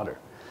smarter.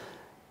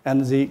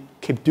 And they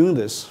keep doing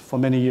this for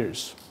many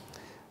years.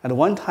 At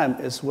one time,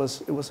 it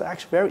was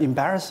actually very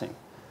embarrassing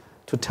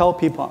to tell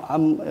people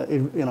I'm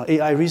an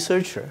AI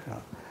researcher.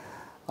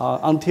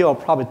 Until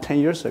probably 10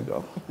 years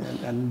ago,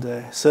 and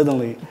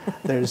certainly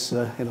there's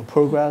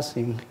progress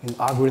in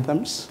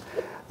algorithms.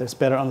 There's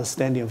better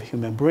understanding of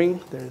human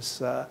brain.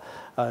 There's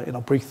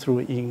breakthrough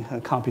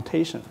in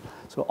computation.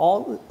 So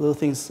all those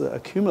things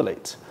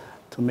accumulate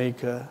to make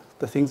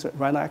the things that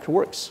right now actually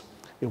works.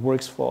 It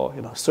works for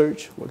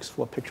search, works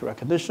for picture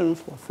recognition,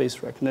 for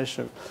face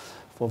recognition,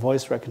 for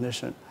voice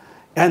recognition,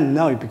 and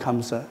now it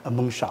becomes a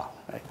moonshot.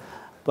 Right?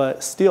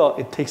 But still,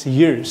 it takes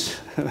years,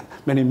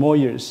 many more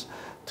years,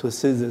 to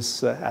see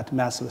this at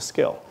massive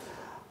scale.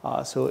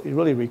 So it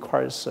really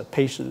requires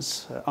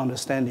patience,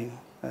 understanding,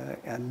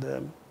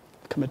 and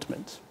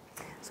commitment.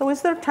 So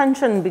is there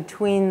tension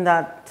between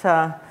that,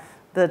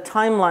 the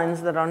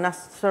timelines that are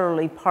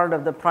necessarily part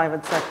of the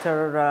private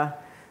sector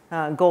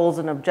goals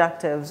and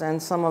objectives,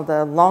 and some of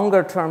the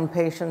longer term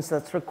patience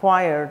that's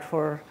required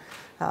for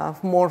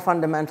more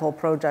fundamental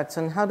projects?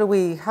 And how do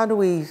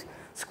we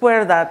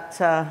square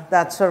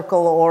that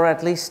circle, or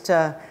at least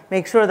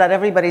make sure that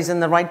everybody's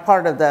in the right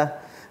part of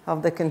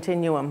the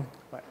continuum?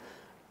 Right.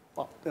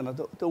 Well,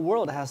 the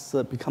world has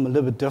become a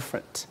little bit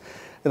different.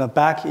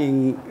 Back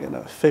in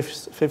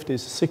 50s,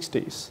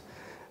 60s,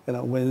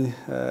 when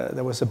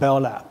there was a Bell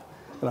Lab.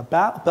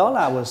 Bell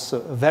Lab was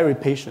very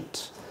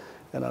patient.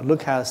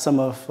 Look at some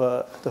of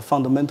the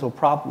fundamental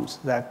problems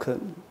that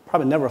could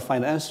probably never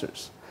find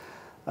answers.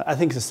 I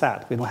think it's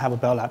sad we don't have a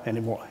Bell Lab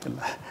anymore.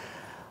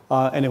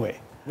 Anyway.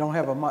 Don't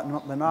have a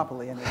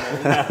monopoly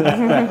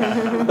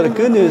anymore. But the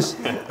good news,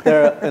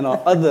 there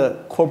are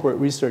other corporate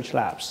research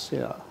labs.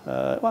 There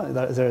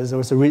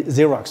was a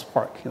Xerox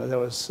PARC. There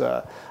was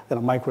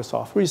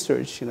Microsoft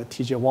Research,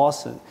 T.J.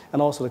 Watson,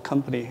 and also the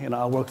company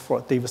I worked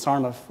for, David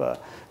Sarnoff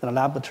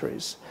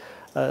laboratories.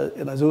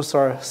 Those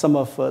are some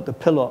of the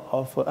pillar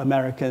of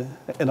American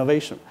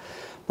innovation.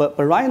 But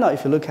right now,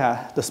 if you look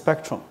at the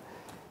spectrum,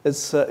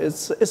 it's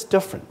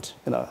different.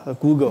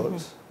 Google,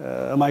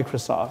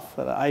 Microsoft,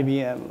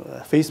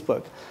 IBM,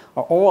 Facebook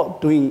are all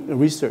doing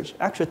research,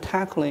 actually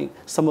tackling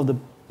some of the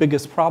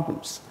biggest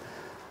problems.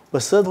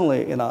 But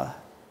certainly,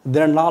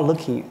 they're not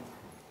looking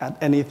at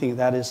anything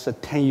that is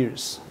 10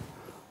 years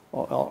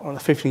or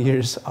 15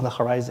 years on the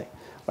horizon.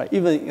 Right?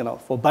 Even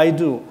for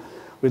Baidu,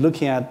 we're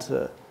looking at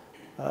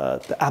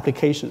the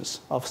applications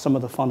of some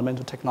of the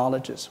fundamental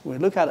technologies. When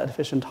we look at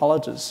artificial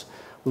intelligence,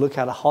 we look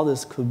at how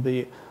this could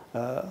be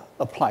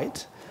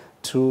applied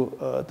to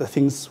the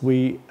things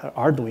we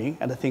are doing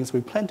and the things we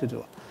plan to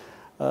do.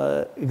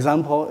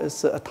 Example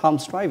is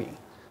autonomous driving.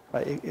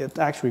 Right? It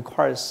actually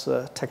requires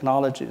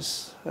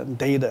technologies and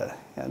data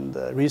and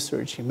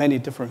research in many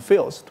different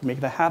fields to make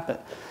that happen.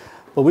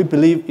 But we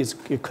believe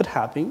it could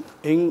happen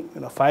in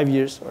 5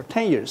 years or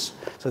 10 years.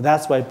 So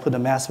that's why I put a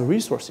massive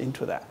resource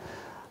into that.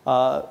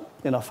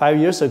 5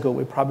 years ago,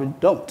 we probably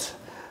don't.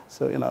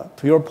 So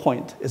to your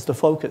point, it's the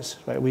focus.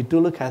 Right? We do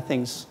look at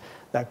things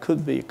that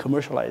could be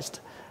commercialized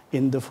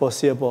in the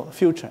foreseeable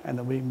future,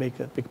 and we make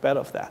a big bet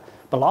of that.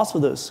 But lots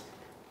of those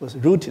was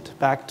rooted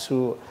back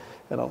to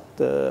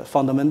the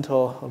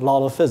fundamental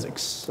law of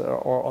physics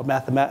or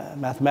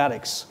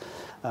mathematics,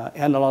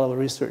 and a lot of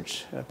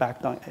research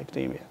backed on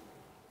academia.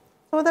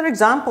 So are there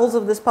examples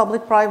of this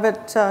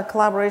public-private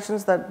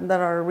collaborations that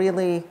are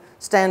really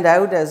stand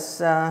out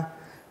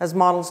as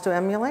models to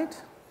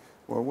emulate?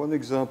 Well, one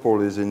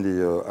example is in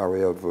the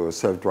area of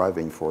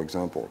self-driving, for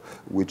example,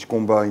 which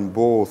combine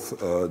both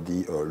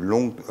the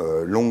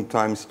long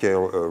time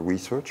scale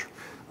research,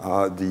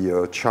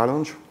 the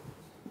challenge,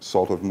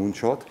 sort of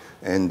moonshot,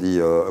 and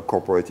the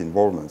corporate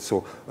involvement.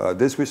 So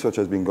this research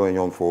has been going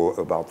on for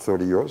about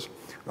 30 years.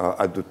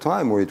 At the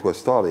time when it was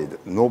started,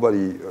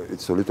 nobody,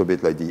 it's a little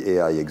bit like the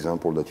AI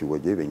example that you were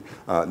giving,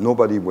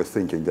 nobody was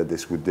thinking that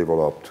this would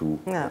develop to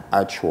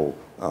actual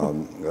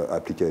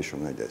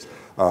application like this.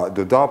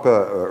 The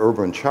DARPA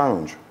Urban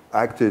Challenge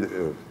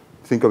acted,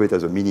 think of it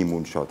as a mini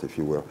moonshot, if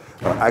you will,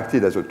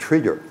 acted as a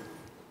trigger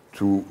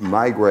to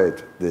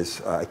migrate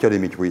this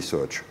academic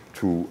research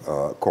to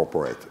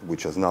corporate,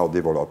 which has now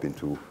developed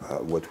into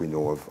what we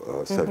know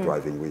of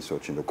self-driving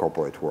research in the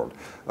corporate world.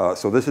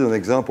 So this is an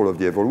example of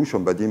the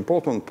evolution, but the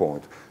important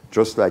point,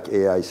 just like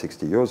AI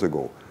 60 years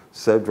ago,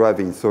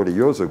 self-driving 30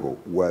 years ago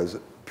was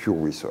pure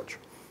research.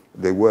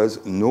 There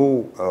was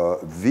no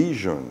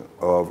vision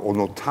of, or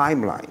no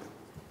timeline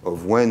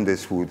of when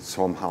this would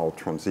somehow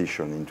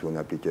transition into an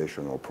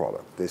application or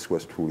product. This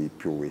was truly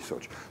pure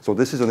research. So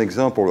this is an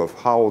example of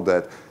how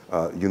that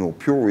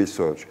pure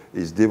research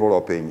is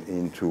developing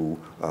into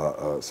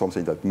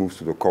something that moves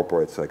to the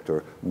corporate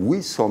sector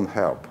with some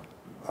help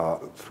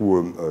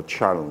through a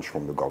challenge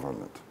from the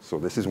government. So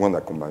this is one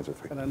that combines the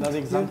three. And another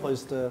example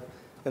is the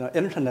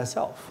internet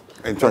itself.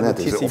 Internet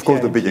is, of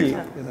course, the big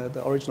example.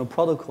 The original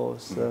protocol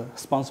is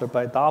sponsored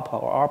by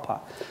DARPA or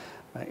ARPA.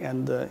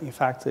 And in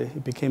fact,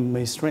 it became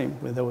mainstream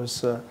when there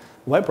was a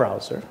web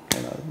browser,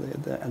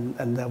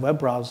 and the web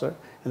browser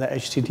and the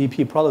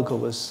HTTP protocol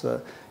was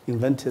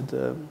invented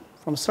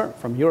from CERN,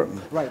 from Europe.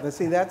 Right, but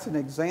see, that's an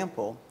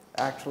example,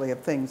 actually, of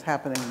things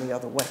happening the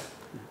other way.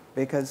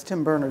 Because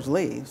Tim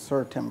Berners-Lee,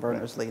 Sir Tim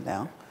Berners-Lee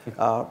now,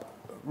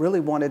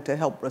 really wanted to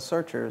help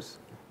researchers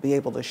be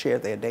able to share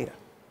their data,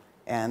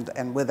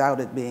 and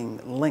without it being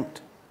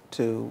linked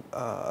to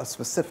a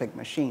specific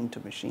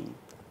machine-to-machine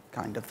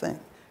kind of thing.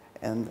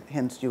 And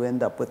hence you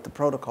end up with the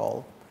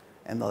protocol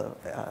and the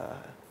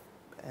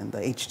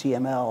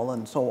HTML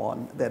and so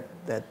on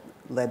that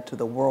led to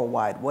the World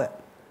Wide Web.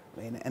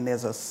 I mean, and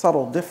there's a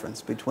subtle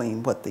difference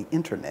between what the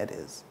internet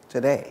is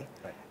today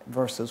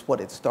versus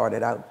what it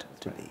started out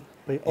to be.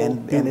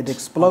 And it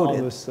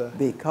exploded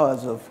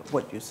because of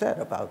what you said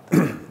about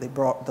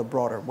the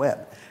broader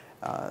web.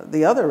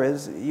 The other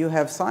is you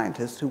have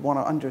scientists who want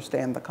to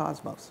understand the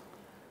cosmos.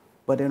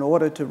 But in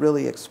order to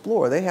really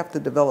explore, they have to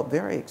develop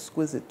very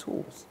exquisite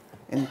tools,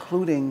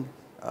 including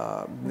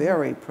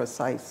very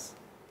precise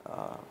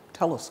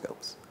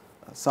telescopes.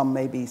 Some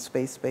may be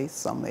space-based,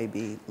 some may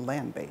be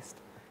land-based.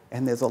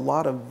 And there's a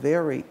lot of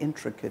very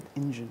intricate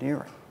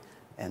engineering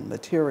and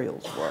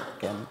materials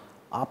work and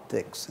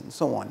optics and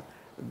so on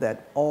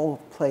that all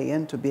play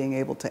into being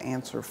able to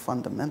answer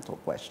fundamental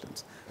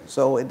questions.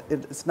 So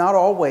it's not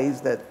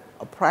always that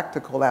a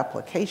practical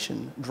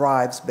application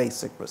drives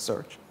basic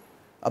research.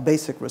 A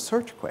basic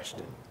research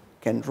question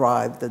can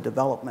drive the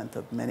development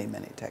of many,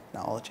 many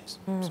technologies.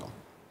 So.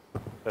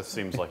 That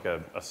seems like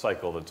a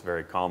cycle that's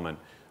very common.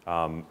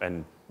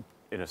 And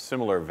in a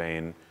similar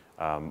vein,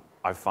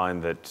 I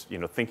find that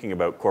thinking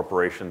about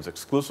corporations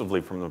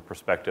exclusively from the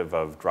perspective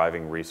of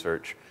driving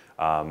research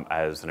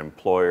as an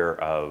employer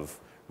of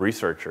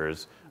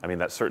researchers, I mean,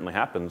 that certainly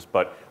happens,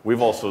 but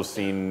we've also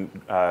seen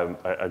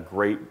a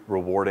great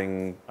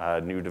rewarding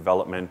new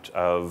development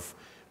of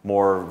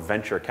more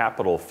venture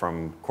capital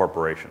from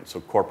corporations,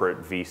 so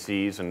corporate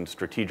VCs and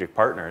strategic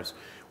partners.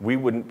 We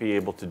wouldn't be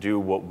able to do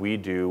what we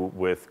do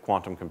with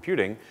quantum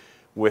computing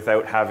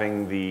without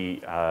having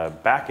the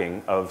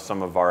backing of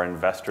some of our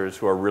investors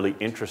who are really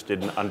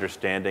interested in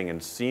understanding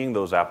and seeing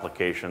those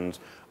applications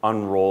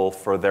unroll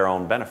for their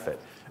own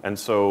benefit. And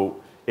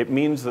so it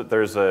means that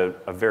there's a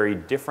very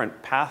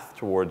different path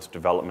towards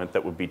development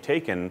that would be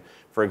taken,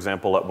 for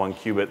example, at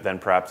 1QBit than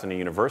perhaps in a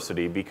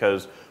university,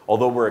 because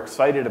although we're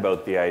excited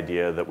about the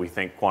idea that we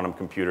think quantum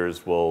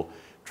computers will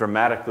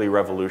dramatically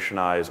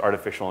revolutionize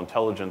artificial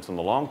intelligence in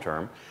the long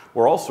term,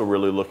 we're also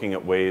really looking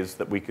at ways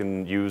that we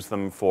can use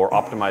them for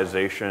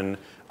optimization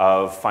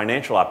of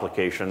financial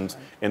applications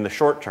in the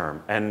short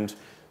term. And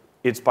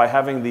it's by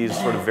having these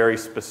sort of very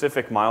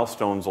specific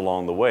milestones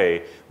along the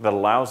way that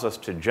allows us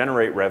to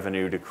generate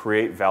revenue, to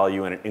create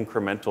value in an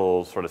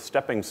incremental sort of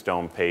stepping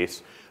stone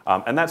pace.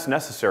 And that's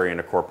necessary in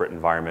a corporate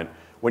environment.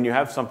 When you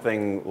have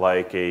something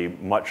like a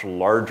much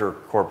larger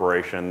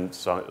corporation,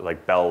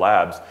 like Bell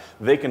Labs,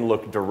 they can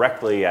look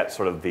directly at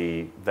sort of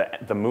the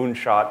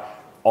moonshot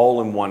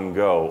all in one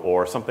go,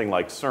 or something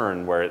like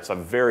CERN, where it's a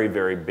very,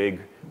 very big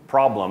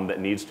problem that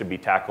needs to be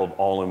tackled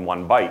all in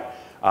one bite.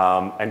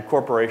 And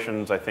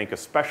corporations, I think,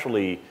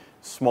 especially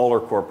smaller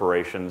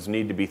corporations,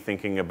 need to be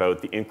thinking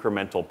about the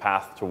incremental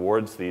path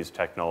towards these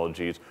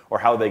technologies or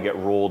how they get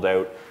rolled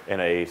out in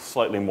a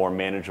slightly more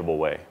manageable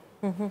way.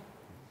 Mm-hmm.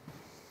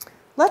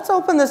 Let's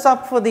open this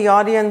up for the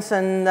audience,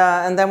 and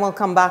then we'll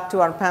come back to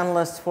our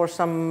panelists for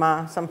some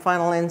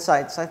final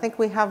insights. I think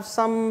we have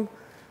some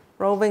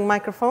roving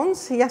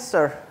microphones. Yes,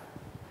 sir.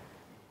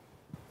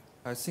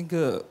 I think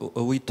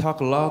we talk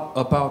a lot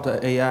about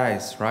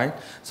AIs, right?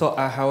 So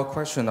I have a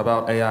question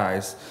about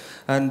AIs.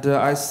 And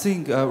I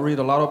think I read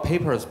a lot of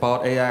papers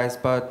about AIs,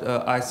 but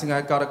I think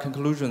I got a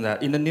conclusion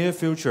that in the near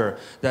future,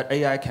 that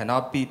AI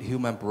cannot beat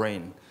human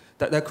brain.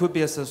 That could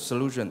be a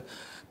solution.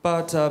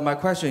 But my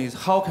question is,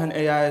 how can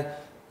AI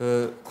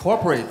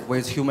cooperate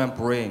with human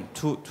brain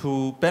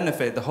to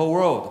benefit the whole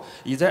world?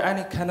 Is there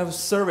any kind of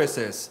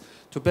services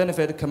to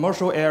benefit the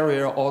commercial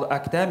area or the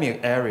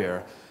academic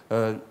area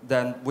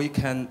then we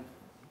can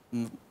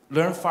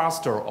learn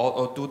faster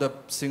or do the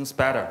things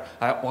better?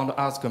 I want to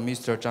ask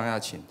Mr. Zhang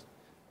Ya-Qin.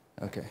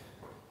 Okay.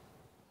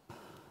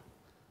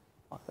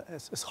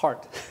 It's hard.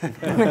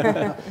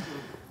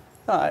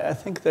 I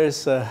think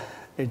there's a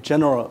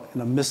general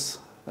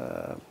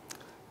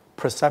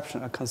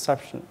misperception, a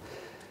conception,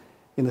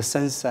 in the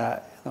sense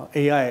that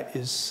AI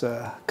is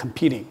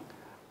competing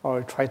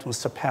or trying to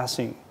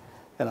surpassing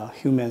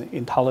human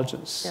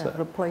intelligence.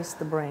 Yeah, replace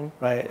the brain.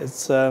 Right.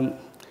 It's I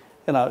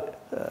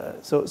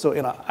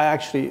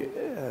actually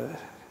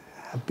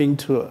have been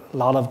to a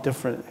lot of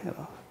different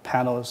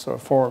panels or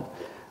forums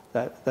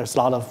that there's a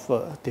lot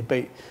of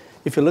debate.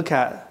 If you look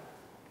at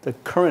the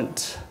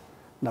current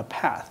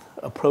path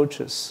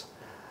approaches,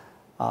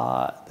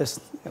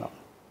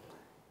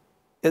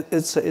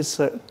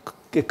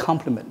 it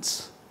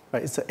complements,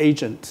 right? It's an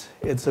agent.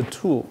 It's a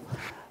tool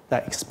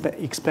that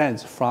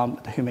expands from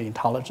the human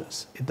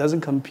intelligence. It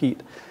doesn't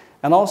compete.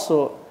 And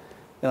also,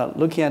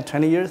 looking at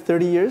 20 years,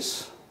 30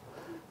 years,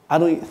 I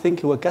don't think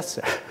it will get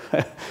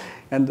there.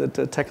 And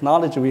the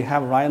technology we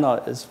have right now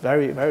is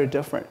very, very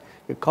different.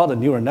 We call it a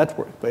neural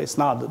network, but it's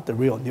not the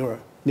real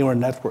neural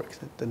network,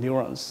 the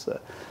neurons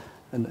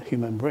in the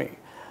human brain.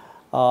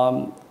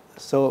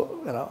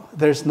 So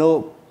there's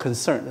no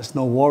concern, there's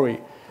no worry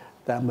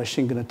that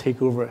machine going to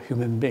take over a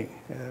human being.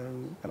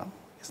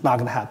 It's not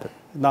going to happen.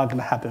 It's not going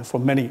to happen for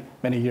many,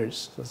 many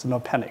years. So there's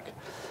no panic.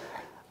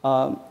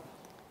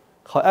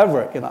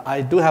 However,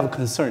 I do have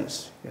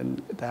concerns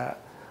that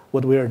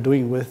what we are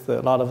doing with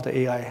a lot of the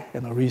AI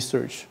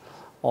research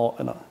or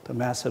the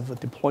massive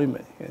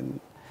deployment in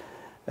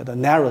the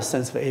narrow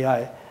sense of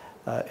AI,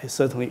 it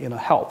certainly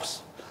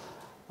helps.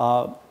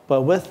 But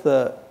with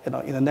in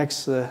the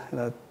next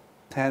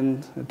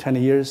 10, 20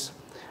 years,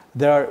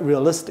 there are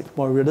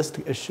more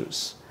realistic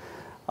issues.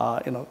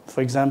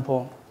 For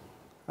example,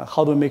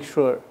 how do we make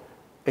sure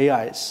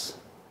AIs,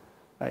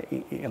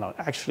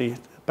 actually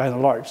by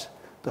and large,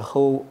 the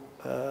whole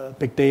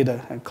big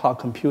data and cloud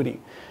computing,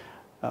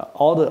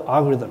 all the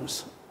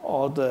algorithms,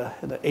 all the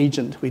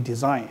agent we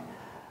design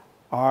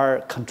are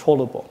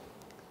controllable.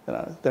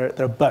 There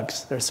are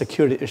bugs, there are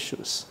security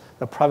issues,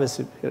 there are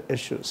privacy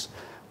issues.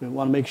 We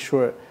want to make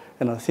sure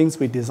things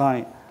we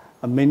design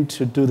are meant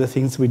to do the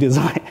things we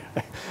design.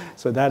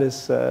 So that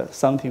is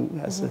something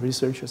as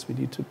researchers we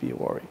need to be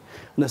worried.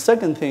 And the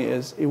second thing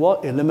is it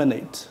will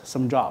eliminate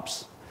some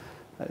jobs,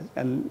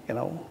 and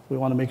we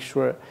want to make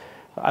sure.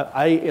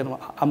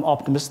 I'm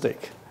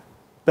optimistic.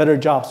 Better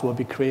jobs will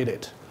be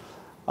created,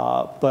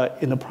 but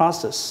in the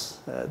process,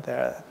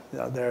 there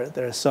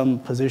are some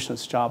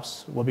positions,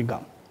 jobs will be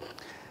gone.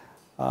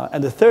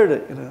 And the third,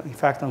 in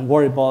fact, I'm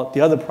worried about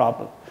the other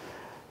problem.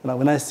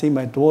 When I see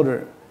my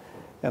daughter,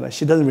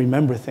 she doesn't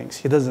remember things.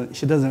 She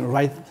doesn't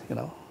write,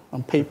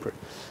 on paper.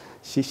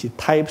 She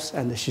types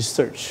and she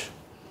searches.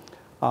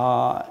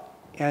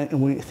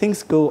 And when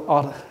things go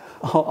all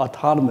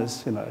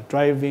autonomous,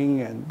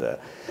 driving and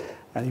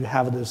you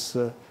have this,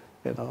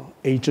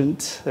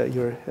 agent,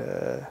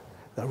 the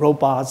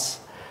robots,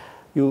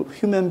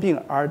 human beings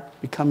are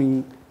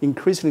becoming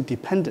increasingly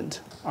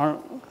dependent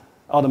on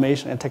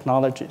automation and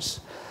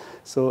technologies.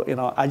 So,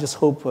 I just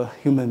hope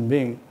human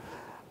beings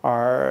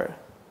are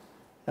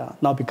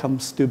not become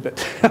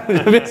stupid.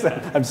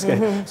 I'm just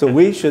kidding. So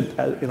we should,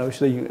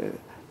 should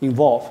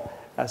evolve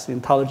as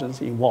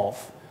intelligence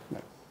evolve.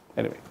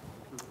 Anyway.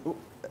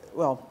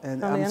 Well,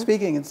 and I'm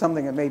speaking in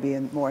something that may be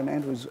more in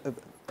Andrew's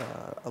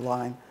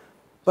line,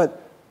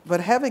 but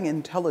having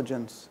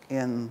intelligence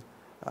in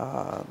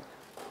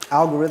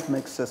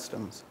algorithmic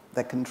systems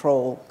that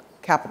control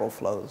capital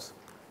flows,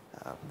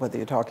 whether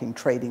you're talking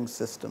trading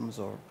systems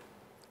or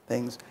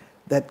things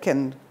that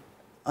can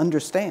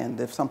understand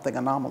if something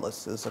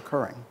anomalous is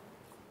occurring,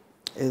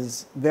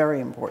 is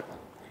very important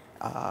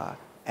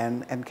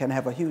and can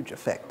have a huge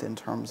effect in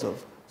terms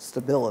of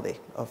stability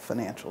of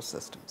financial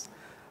systems.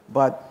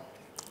 But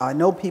I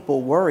know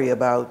people worry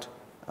about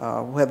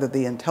whether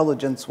the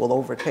intelligence will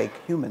overtake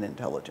human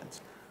intelligence.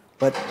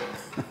 But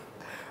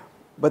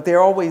there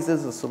always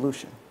is a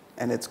solution,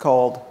 and it's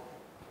called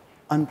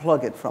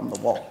unplug it from the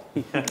wall.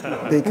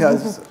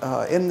 Because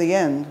in the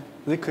end,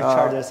 they could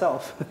charge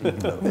itself.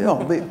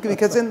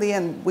 Because in the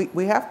end,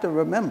 we have to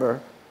remember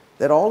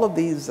that all of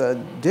these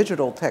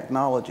digital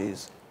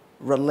technologies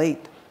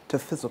relate to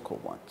physical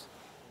ones,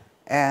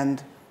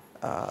 and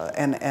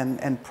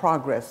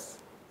progress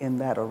in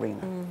that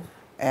arena.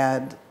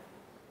 And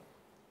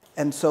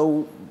and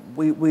so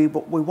we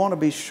want to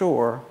be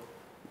sure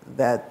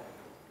that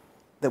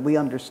we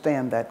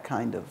understand that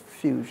kind of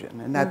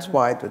fusion. And that's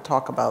why to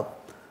talk about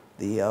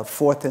the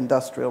fourth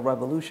industrial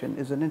revolution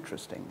is an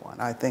interesting one.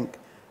 I think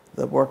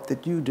the work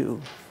that you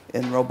do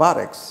in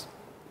robotics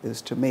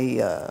is, to me,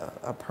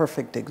 a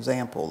perfect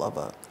example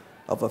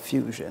of a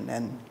fusion.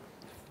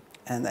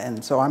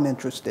 And so I'm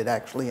interested,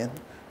 actually, in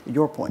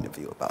your point of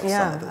view about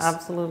some of this. Yeah,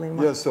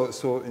 absolutely. Yeah,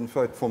 so in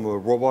fact, from a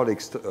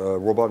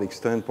robotics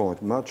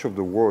standpoint, much of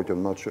the work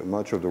and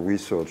much of the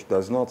research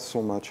does not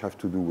so much have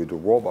to do with the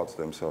robots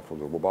themselves or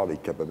the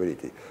robotic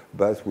capability,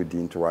 but with the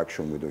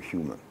interaction with the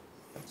human.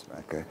 That's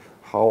right. Okay?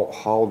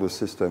 How the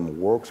system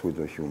works with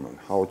the human,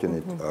 how can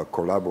it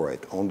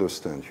collaborate,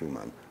 understand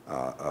human,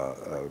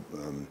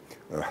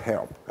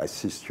 help,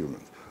 assist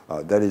humans.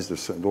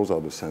 Those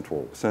are the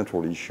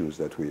central issues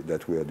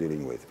that we are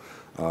dealing with.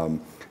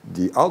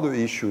 The other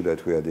issue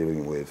that we are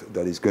dealing with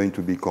that is going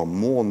to become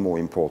more and more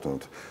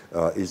important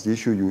is the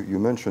issue you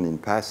mentioned in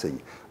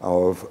passing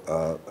of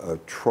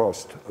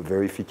trust,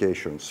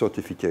 verification,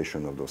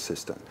 certification of those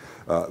systems.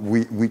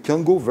 We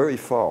can go very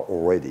far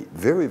already,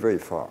 very, very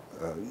far.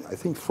 I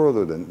think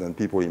further than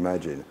people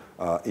imagine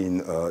in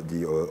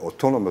the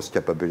autonomous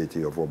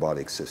capability of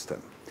robotic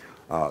system.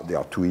 There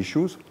are two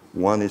issues.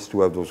 One is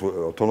to have those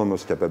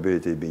autonomous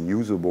capability being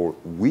usable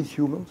with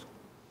humans,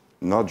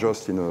 not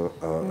just in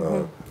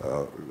a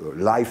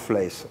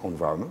lifeless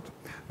environment.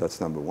 That's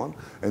number one.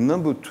 And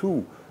number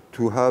two,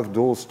 to have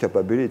those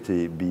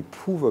capability be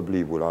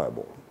provably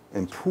reliable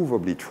and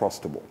provably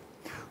trustable.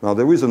 Now,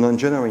 there is an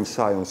engineering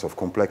science of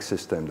complex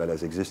systems that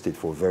has existed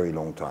for a very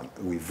long time,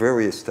 with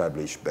very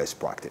established best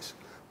practice.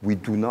 We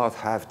do not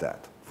have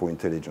that for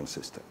intelligent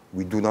systems.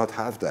 We do not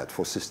have that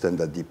for systems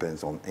that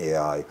depends on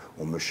AI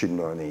or machine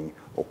learning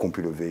or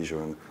computer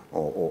vision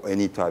or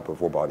any type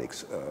of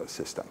robotics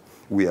system.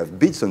 We have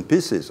bits and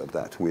pieces of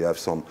that. We have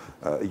some,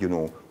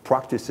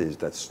 practices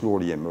that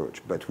slowly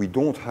emerge, but we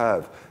don't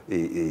have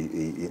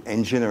an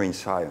engineering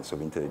science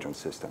of intelligent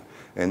system.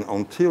 And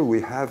until we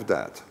have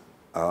that,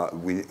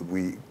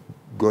 we're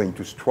going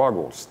to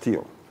struggle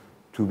still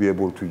to be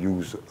able to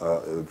use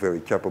a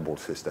very capable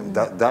system.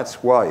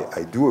 That's why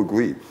I do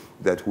agree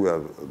that we are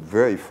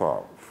very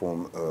far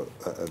from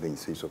having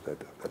things of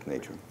that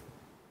nature.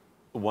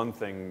 One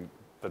thing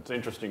that's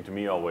interesting to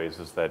me always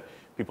is that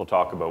people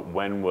talk about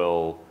when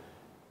will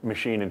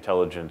machine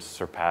intelligence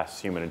surpass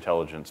human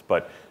intelligence,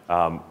 but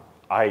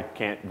I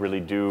can't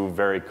really do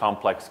very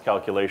complex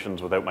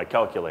calculations without my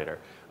calculator.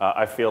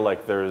 I feel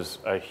like there's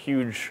a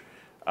huge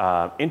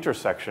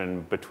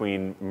intersection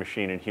between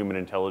machine and human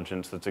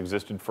intelligence that's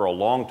existed for a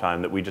long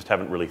time that we just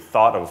haven't really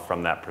thought of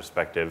from that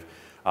perspective.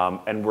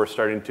 And we're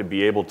starting to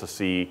be able to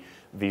see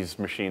these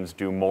machines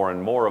do more and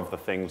more of the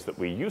things that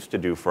we used to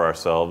do for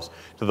ourselves,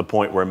 to the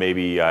point where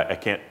maybe I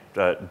can't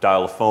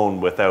dial a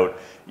phone without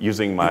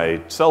using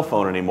my cell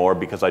phone anymore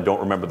because I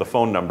don't remember the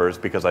phone numbers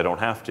because I don't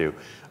have to.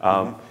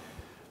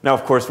 Now,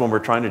 of course, when we're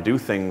trying to do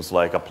things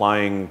like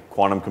applying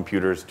quantum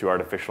computers to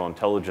artificial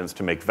intelligence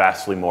to make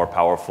vastly more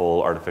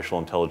powerful artificial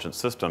intelligence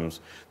systems,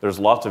 there's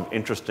lots of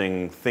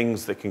interesting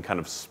things that can kind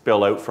of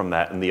spill out from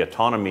that, and the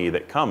autonomy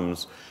that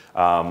comes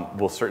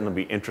will certainly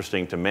be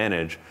interesting to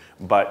manage.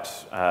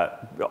 But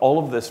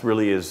all of this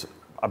really is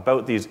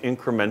about these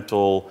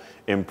incremental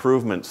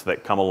improvements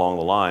that come along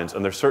the lines,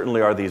 and there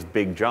certainly are these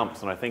big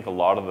jumps, and I think a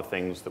lot of the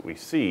things that we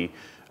see,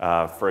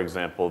 for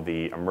example,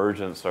 the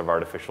emergence of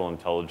artificial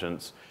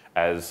intelligence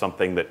as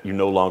something that you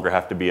no longer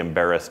have to be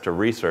embarrassed to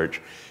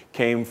research,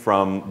 came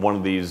from one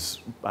of these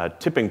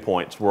tipping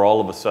points where all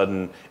of a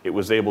sudden it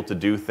was able to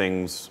do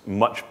things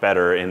much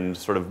better in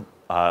sort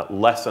of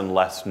less and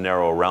less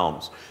narrow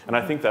realms. And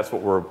I think that's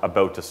what we're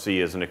about to see,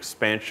 is an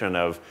expansion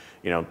of,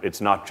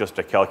 it's not just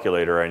a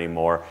calculator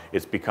anymore,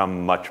 it's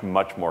become much,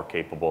 much more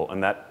capable.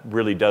 And that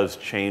really does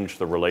change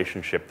the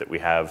relationship that we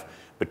have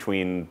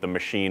between the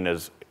machine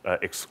as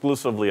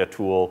exclusively a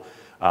tool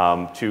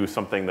to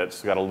something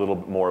that's got a little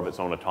bit more of its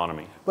own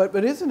autonomy.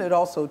 But isn't it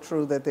also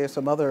true that there's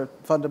some other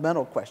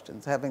fundamental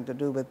questions having to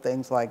do with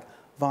things like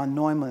von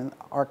Neumann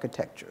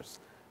architectures,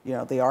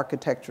 the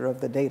architecture of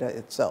the data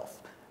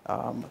itself,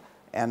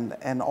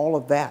 and all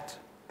of that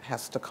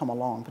has to come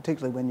along,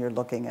 particularly when you're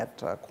looking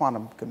at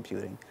quantum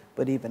computing,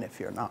 but even if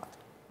you're not.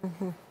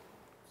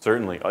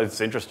 Certainly. It's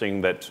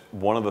interesting that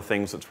one of the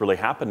things that's really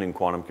happened in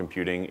quantum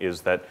computing is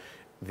that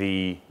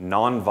the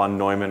non-von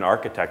Neumann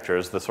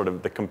architectures,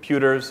 the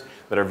computers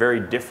that are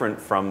very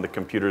different from the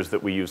computers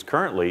that we use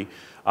currently,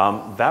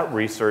 that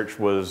research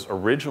was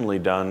originally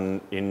done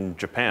in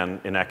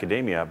Japan in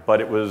academia,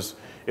 but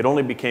it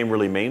only became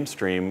really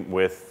mainstream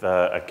with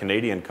a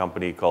Canadian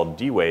company called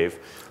D-Wave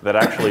that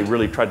actually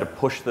really tried to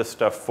push this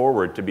stuff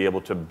forward to be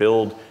able to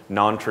build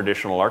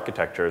non-traditional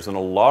architectures. And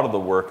a lot of the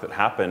work that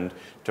happened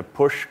to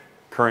push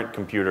current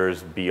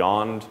computers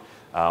beyond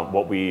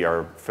what we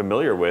are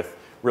familiar with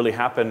really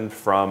happened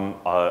from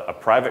a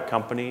private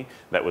company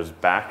that was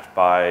backed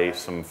by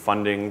some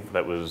funding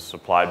that was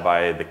supplied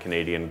by the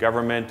Canadian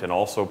government and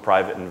also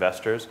private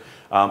investors.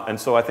 And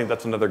so I think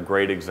that's another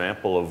great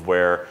example of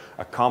where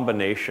a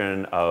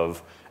combination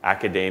of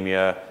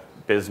academia,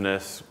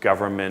 business,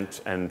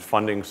 government, and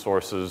funding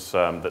sources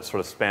that sort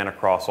of span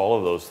across all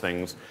of those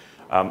things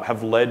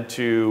have led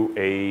to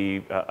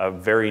a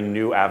very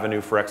new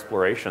avenue for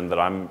exploration that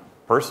I'm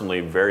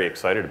personally very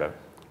excited about.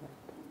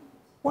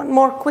 One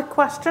more quick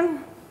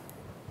question.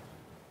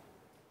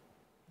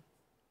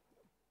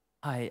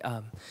 Hi,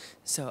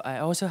 so I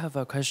also have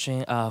a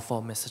question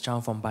for Mr.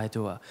 Zhang from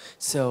Baidu.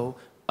 So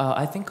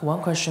I think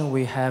one question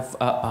we have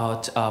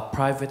about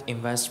private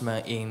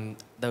investment in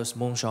those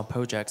moonshot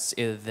projects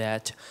is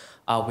that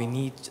we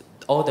need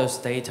all those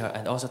data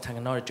and also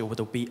technology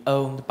would be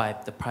owned by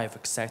the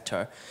private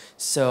sector.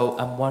 So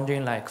I'm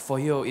wondering, like for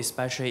you,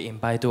 especially in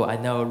Baidu, I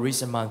know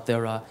recent months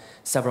there are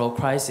several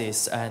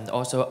crises and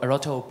also a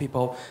lot of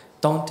people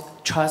don't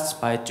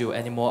trust Baidu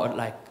anymore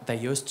like they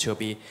used to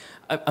be.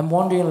 I'm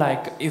wondering,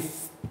 like,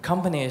 if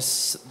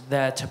companies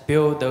that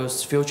build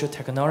those future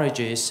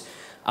technologies,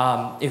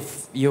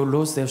 if you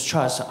lose this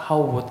trust,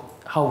 how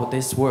would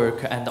this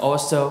work? And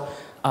also,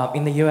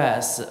 in the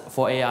U.S.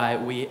 for AI,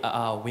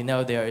 we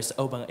know there is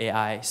open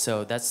AI,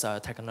 so that's a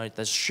technology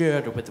that's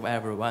shared with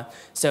everyone,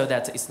 so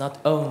that it's not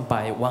owned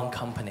by one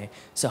company.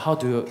 So how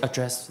do you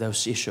address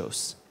those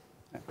issues?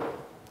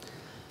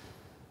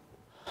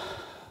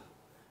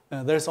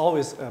 There's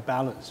always a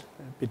balance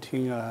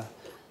between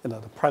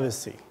the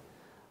privacy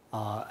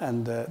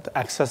and the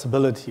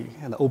accessibility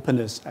and the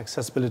openness,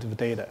 accessibility of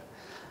data.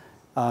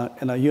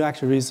 And you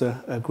actually raised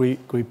a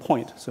great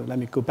point. So let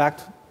me go back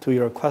to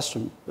your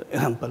question,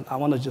 but I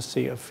want to just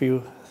say a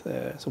few,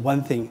 so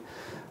one thing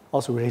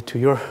also related to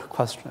your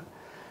question.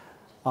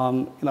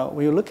 When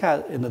you look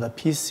at the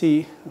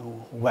PC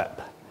web,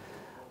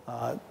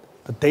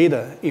 the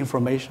data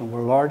information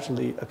were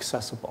largely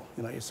accessible.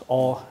 It's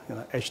all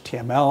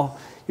HTML.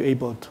 You're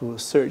able to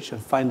search and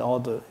find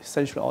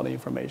essentially all the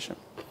information.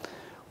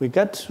 We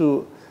get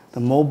to the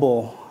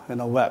mobile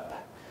web.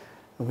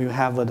 We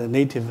have the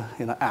native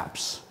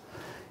apps,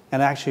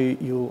 and actually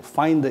you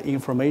find the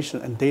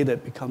information and data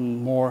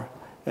become more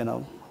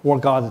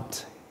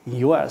guarded in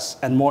US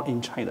and more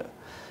in China.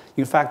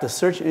 In fact, the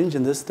search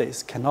engine these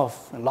days a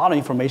lot of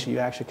information you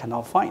actually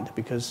cannot find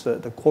because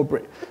the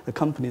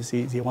companies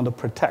they want to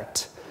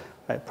protect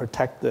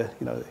the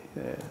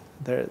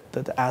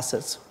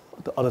assets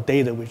or the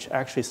data which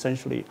actually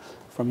essentially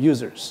from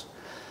users.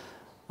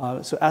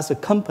 So as a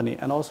company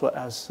and also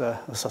as a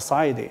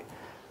society,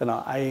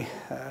 I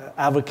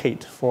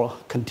advocate for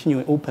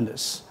continuing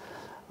openness,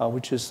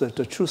 which is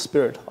the true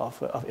spirit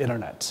of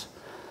internet.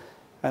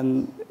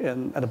 And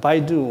at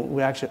Baidu,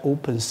 we actually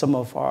open some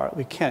of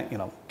we can't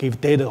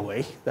give data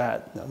away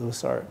that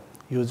those are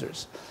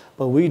users,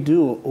 but we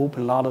do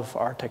open a lot of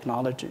our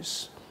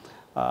technologies,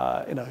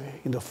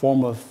 in the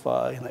form of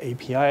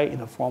API, in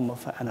the form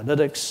of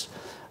analytics,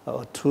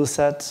 tool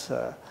sets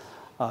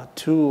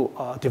to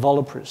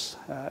developers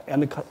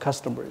and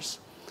customers.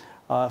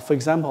 For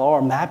example,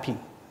 our mapping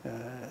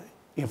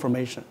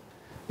information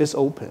is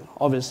open.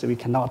 Obviously, we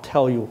cannot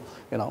tell you,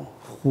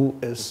 who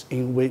is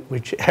in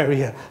which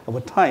area at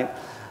what time.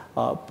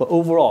 But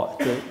overall,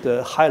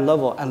 the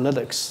high-level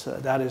analytics,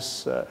 that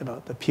is,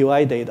 the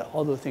POI data,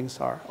 all the things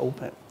are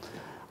open.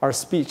 Our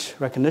speech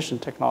recognition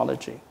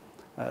technology,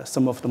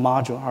 some of the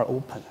modules are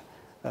open.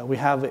 We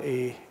have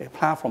a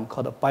platform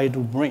called the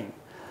Baidu Brain.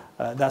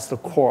 That's the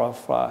core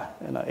of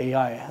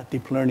AI,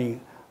 deep learning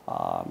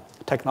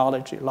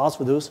technology. Lots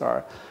of those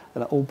are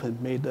open,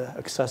 made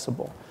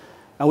accessible.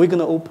 And we're going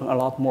to open a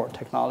lot more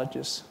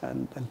technologies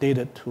and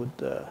data to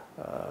the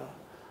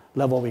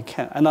level we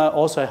can. And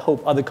I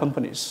hope other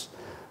companies,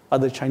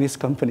 other Chinese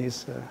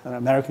companies and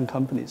American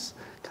companies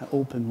can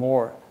open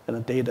more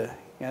data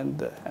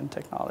and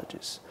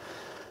technologies.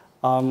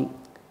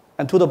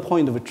 And to the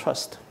point of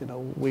trust,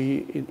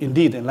 we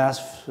indeed in the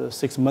last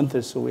 6 months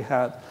or so, we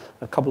had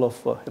a couple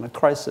of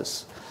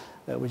crises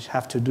which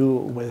have to do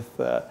with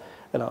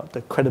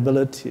the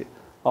credibility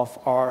of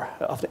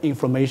the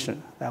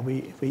information that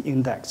we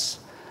index.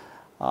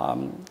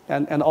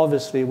 And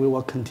obviously, we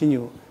will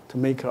continue to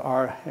make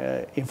our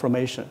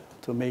information,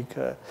 to make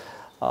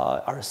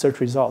our search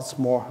results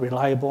more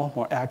reliable,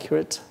 more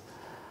accurate.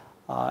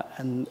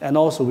 And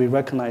also, we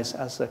recognize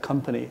as a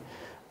company,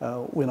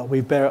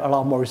 we bear a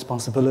lot more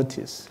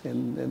responsibilities.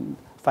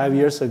 5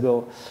 years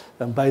ago,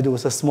 Baidu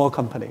was a small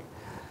company.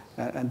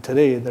 And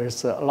today,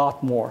 there's a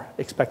lot more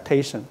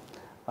expectation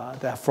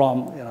that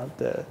from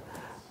the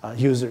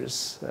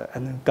users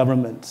and the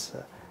governments.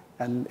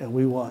 And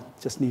we will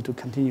just need to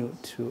continue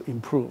to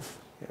improve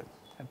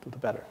and do the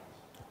better.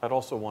 I'd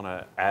also want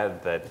to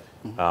add that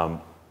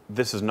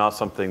this is not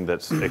something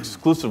that's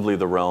exclusively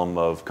the realm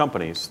of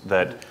companies,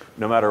 that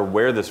no matter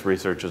where this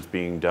research is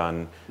being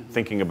done,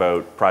 thinking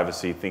about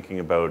privacy, thinking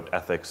about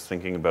ethics,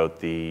 thinking about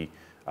the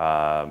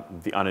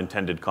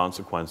unintended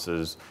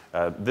consequences,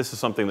 this is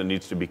something that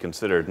needs to be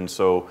considered. And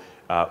so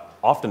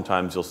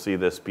oftentimes you'll see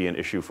this be an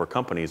issue for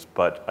companies,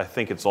 but I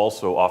think it's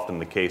also often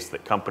the case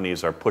that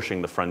companies are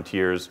pushing the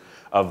frontiers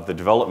of the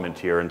development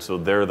here, and so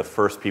they're the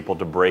first people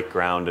to break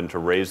ground and to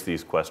raise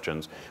these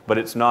questions. But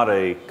it's not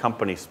a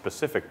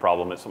company-specific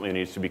problem, it's something that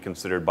needs to be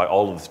considered by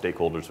all of the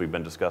stakeholders we've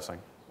been discussing.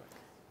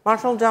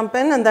 Marshall, jump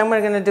in, and then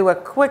we're going to do a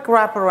quick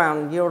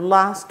wraparound. Your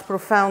last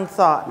profound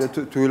thought. Yeah,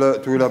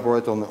 to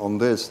elaborate on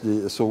this,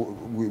 so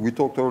we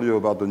talked earlier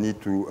about the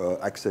need to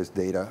access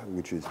data,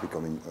 which is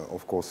becoming,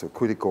 of course, a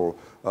critical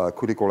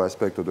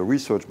aspect of the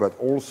research. But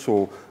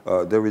also,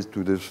 there is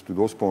to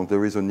those points,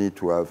 there is a need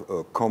to have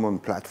common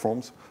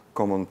platforms,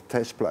 common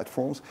test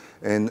platforms,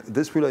 and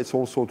this relates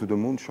also to the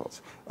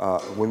moonshots.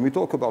 When we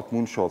talk about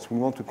moonshots, we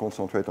want to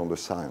concentrate on the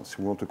science.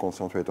 We want to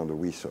concentrate on the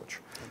research,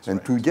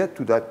 and to get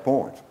to that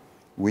point,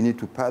 we need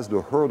to pass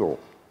the hurdle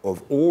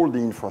of all the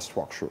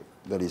infrastructure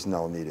that is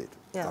now needed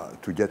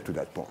to get to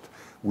that point.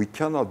 We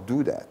cannot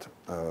do that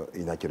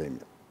in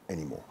academia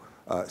anymore.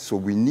 So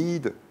we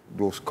need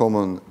those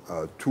common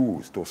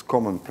tools, those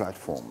common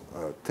platform,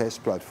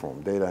 test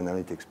platform, data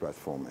analytics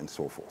platform, and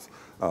so forth.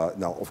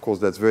 Now, of course,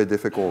 that's very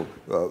difficult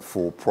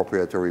for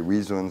proprietary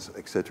reasons,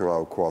 et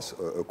cetera, across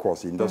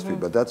the industry,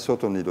 but that's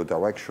certainly the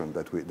direction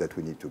that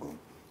we need to go.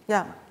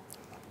 Yeah.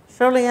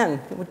 Shirley,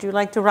 would you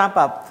like to wrap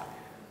up?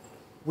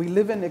 We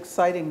live in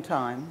exciting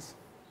times.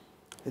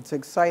 It's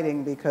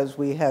exciting because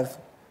we have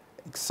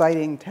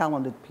exciting,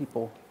 talented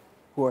people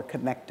who are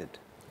connected.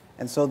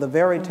 And so the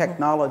very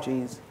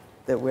technologies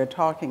that we're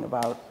talking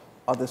about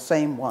are the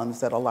same ones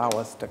that allow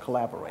us to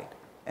collaborate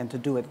and to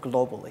do it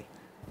globally.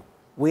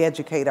 We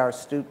educate our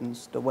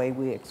students the way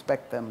we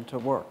expect them to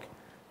work.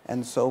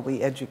 And so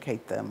we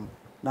educate them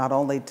not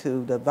only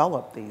to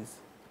develop these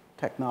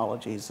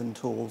technologies and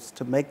tools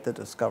to make the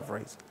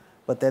discoveries,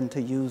 but then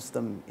to use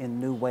them in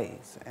new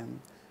ways.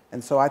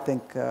 And so I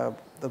think the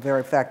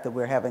very fact that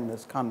we're having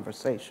this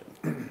conversation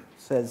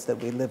says that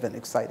we live in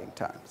exciting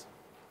times.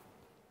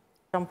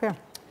 Jean-Pierre.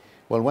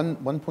 Well,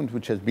 one point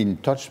which has been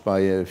touched by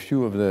a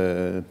few of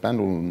the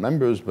panel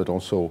members, but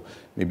also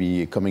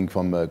maybe coming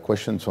from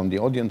questions from the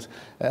audience,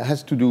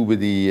 has to do with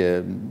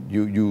the,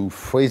 you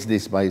phrased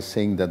this by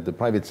saying that the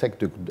private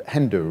sector could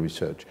hinder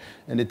research.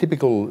 And a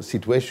typical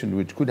situation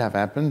which could have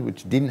happened,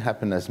 which didn't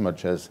happen as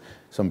much as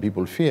some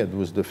people feared,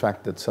 was the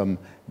fact that some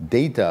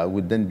data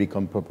would then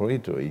become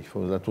proprietary.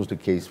 That was the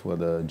case for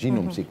the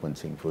genome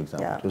sequencing, for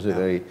example. It was a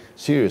very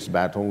serious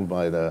battle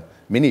by the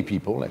many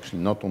people, actually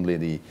not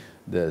only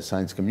the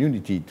science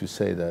community, to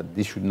say that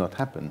this should not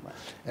happen.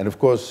 And of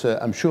course,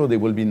 I'm sure there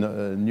will be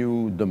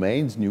new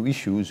domains, new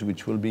issues,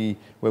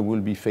 where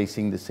we'll be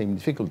facing the same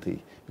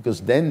difficulty.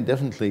 Because then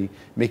definitely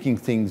making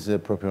things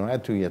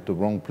proprietary at the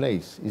wrong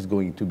place is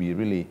going to be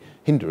really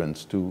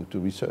hindrance to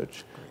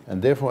research.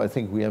 And therefore, I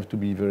think we have to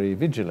be very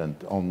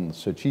vigilant on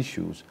such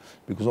issues,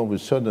 because all of a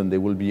sudden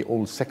there will be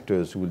whole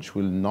sectors which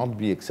will not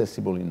be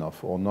accessible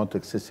enough or not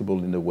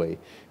accessible in a way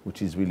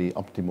which is really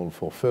optimal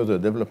for further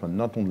development,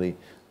 not only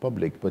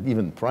public, but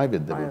even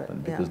private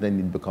development, because then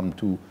it becomes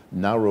too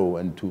narrow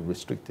and too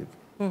restrictive.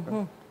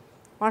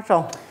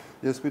 Marshall.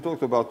 Yes, we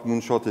talked about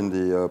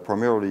moonshot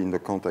primarily in the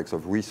context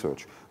of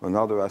research.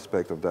 Another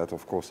aspect of that,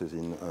 of course, is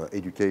in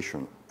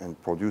education and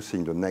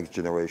producing the next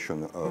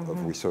generation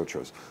of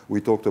researchers.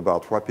 We talked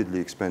about rapidly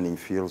expanding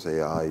fields,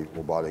 AI,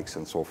 robotics,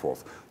 and so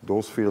forth.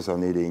 Those fields are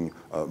needing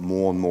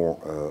more and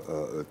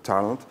more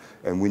talent,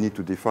 and we need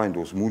to define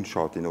those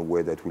moonshots in a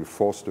way that will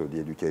foster the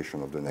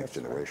education of the next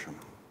generation.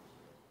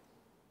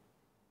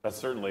 That's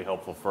certainly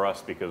helpful for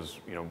us because,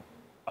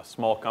 a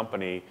small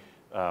company,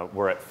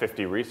 we're at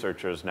 50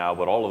 researchers now,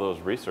 but all of those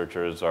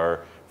researchers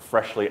are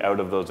freshly out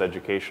of those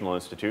educational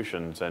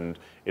institutions, and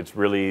it's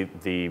really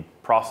the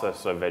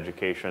process of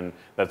education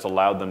that's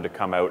allowed them to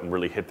come out and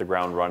really hit the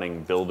ground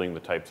running, building the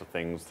types of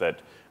things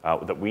that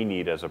we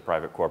need as a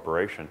private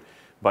corporation.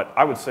 But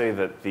I would say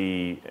that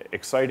the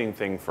exciting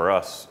thing for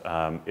us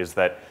is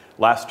that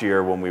last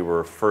year when we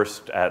were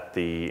first at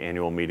the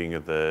annual meeting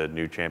of the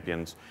new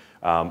champions,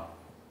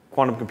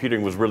 quantum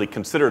computing was really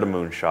considered a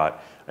moonshot.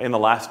 In the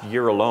last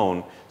year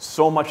alone,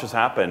 so much has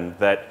happened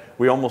that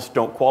we almost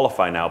don't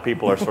qualify now.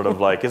 People are sort of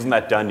like, isn't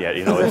that done yet?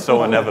 It's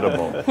so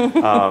inevitable.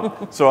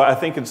 So I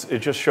think it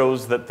just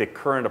shows that the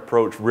current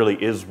approach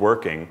really is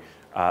working.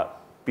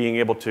 Being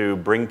able to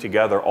bring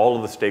together all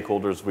of the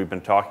stakeholders we've been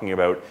talking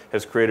about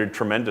has created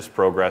tremendous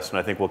progress, and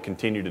I think will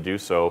continue to do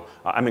so.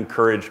 I'm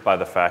encouraged by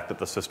the fact that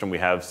the system we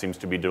have seems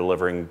to be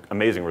delivering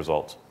amazing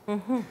results.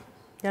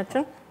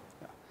 Ya-Qin?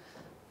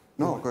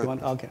 No, go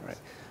ahead. Okay, right.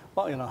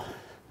 Well,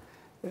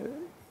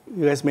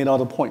 you guys made all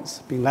the points.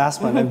 Being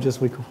last one, let me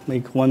just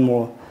make one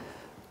more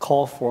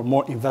call for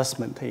more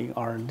investment in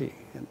R&D,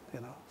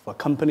 for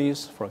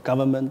companies, for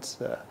governments,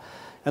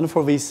 and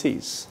for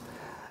VCs.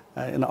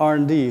 And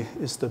R&D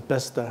is the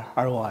best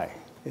ROI.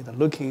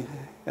 Looking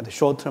at the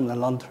short term and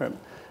long term,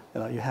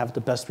 you have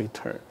the best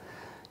return.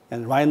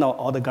 And right now,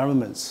 all the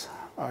governments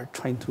are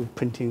trying to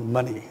printing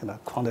money,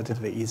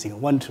 quantitatively easing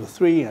 1, 2,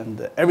 3,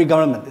 and every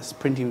government is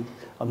printing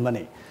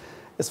money.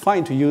 It's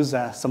fine to use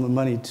some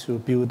money to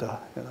build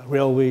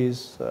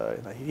railways,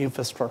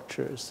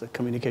 infrastructures,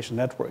 communication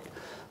network,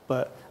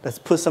 but let's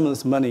put some of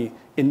this money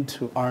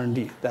into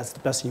R&D. That's the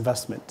best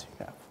investment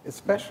you have.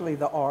 Especially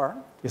the R.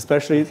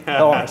 Especially the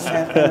R's.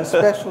 And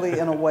especially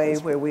in a way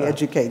where we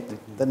educate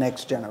the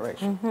next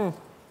generation.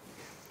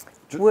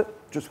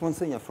 Just one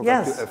thing I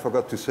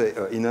forgot to say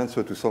in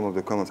answer to some of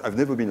the comments. I've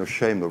never been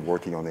ashamed of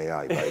working on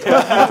AI. By the way.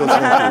 I just want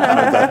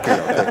to make that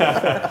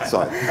clear.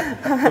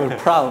 Sorry. We're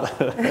proud.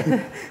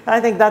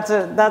 I think that's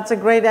a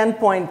great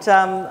endpoint.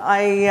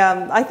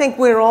 I think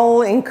we're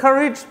all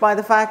encouraged by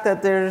the fact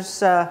that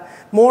there's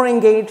more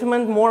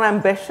engagement, more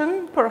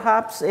ambition,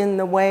 perhaps, in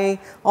the way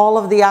all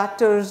of the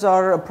actors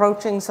are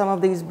approaching some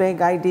of these big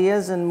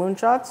ideas and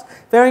moonshots.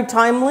 Very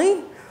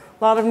timely.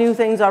 A lot of new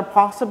things are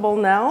possible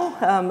now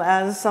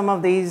as some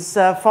of these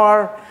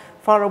far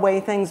away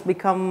things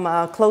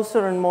become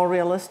closer and more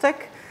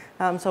realistic.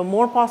 So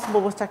more possible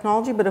with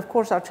technology, but of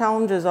course our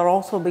challenges are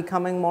also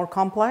becoming more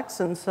complex,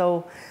 and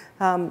so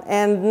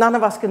and none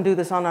of us can do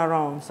this on our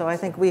own. So I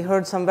think we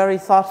heard some very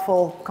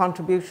thoughtful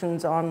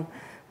contributions on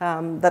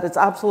that it's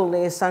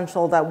absolutely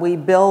essential that we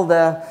build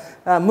a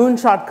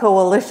moonshot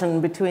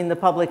coalition between the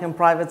public and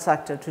private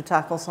sector to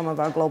tackle some of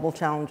our global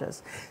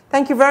challenges.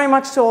 Thank you very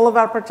much to all of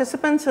our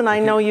participants, and I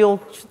know you'll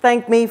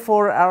thank me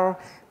for our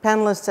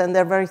panelists and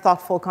their very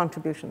thoughtful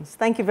contributions.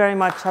 Thank you very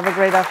much. Have a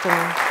great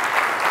afternoon.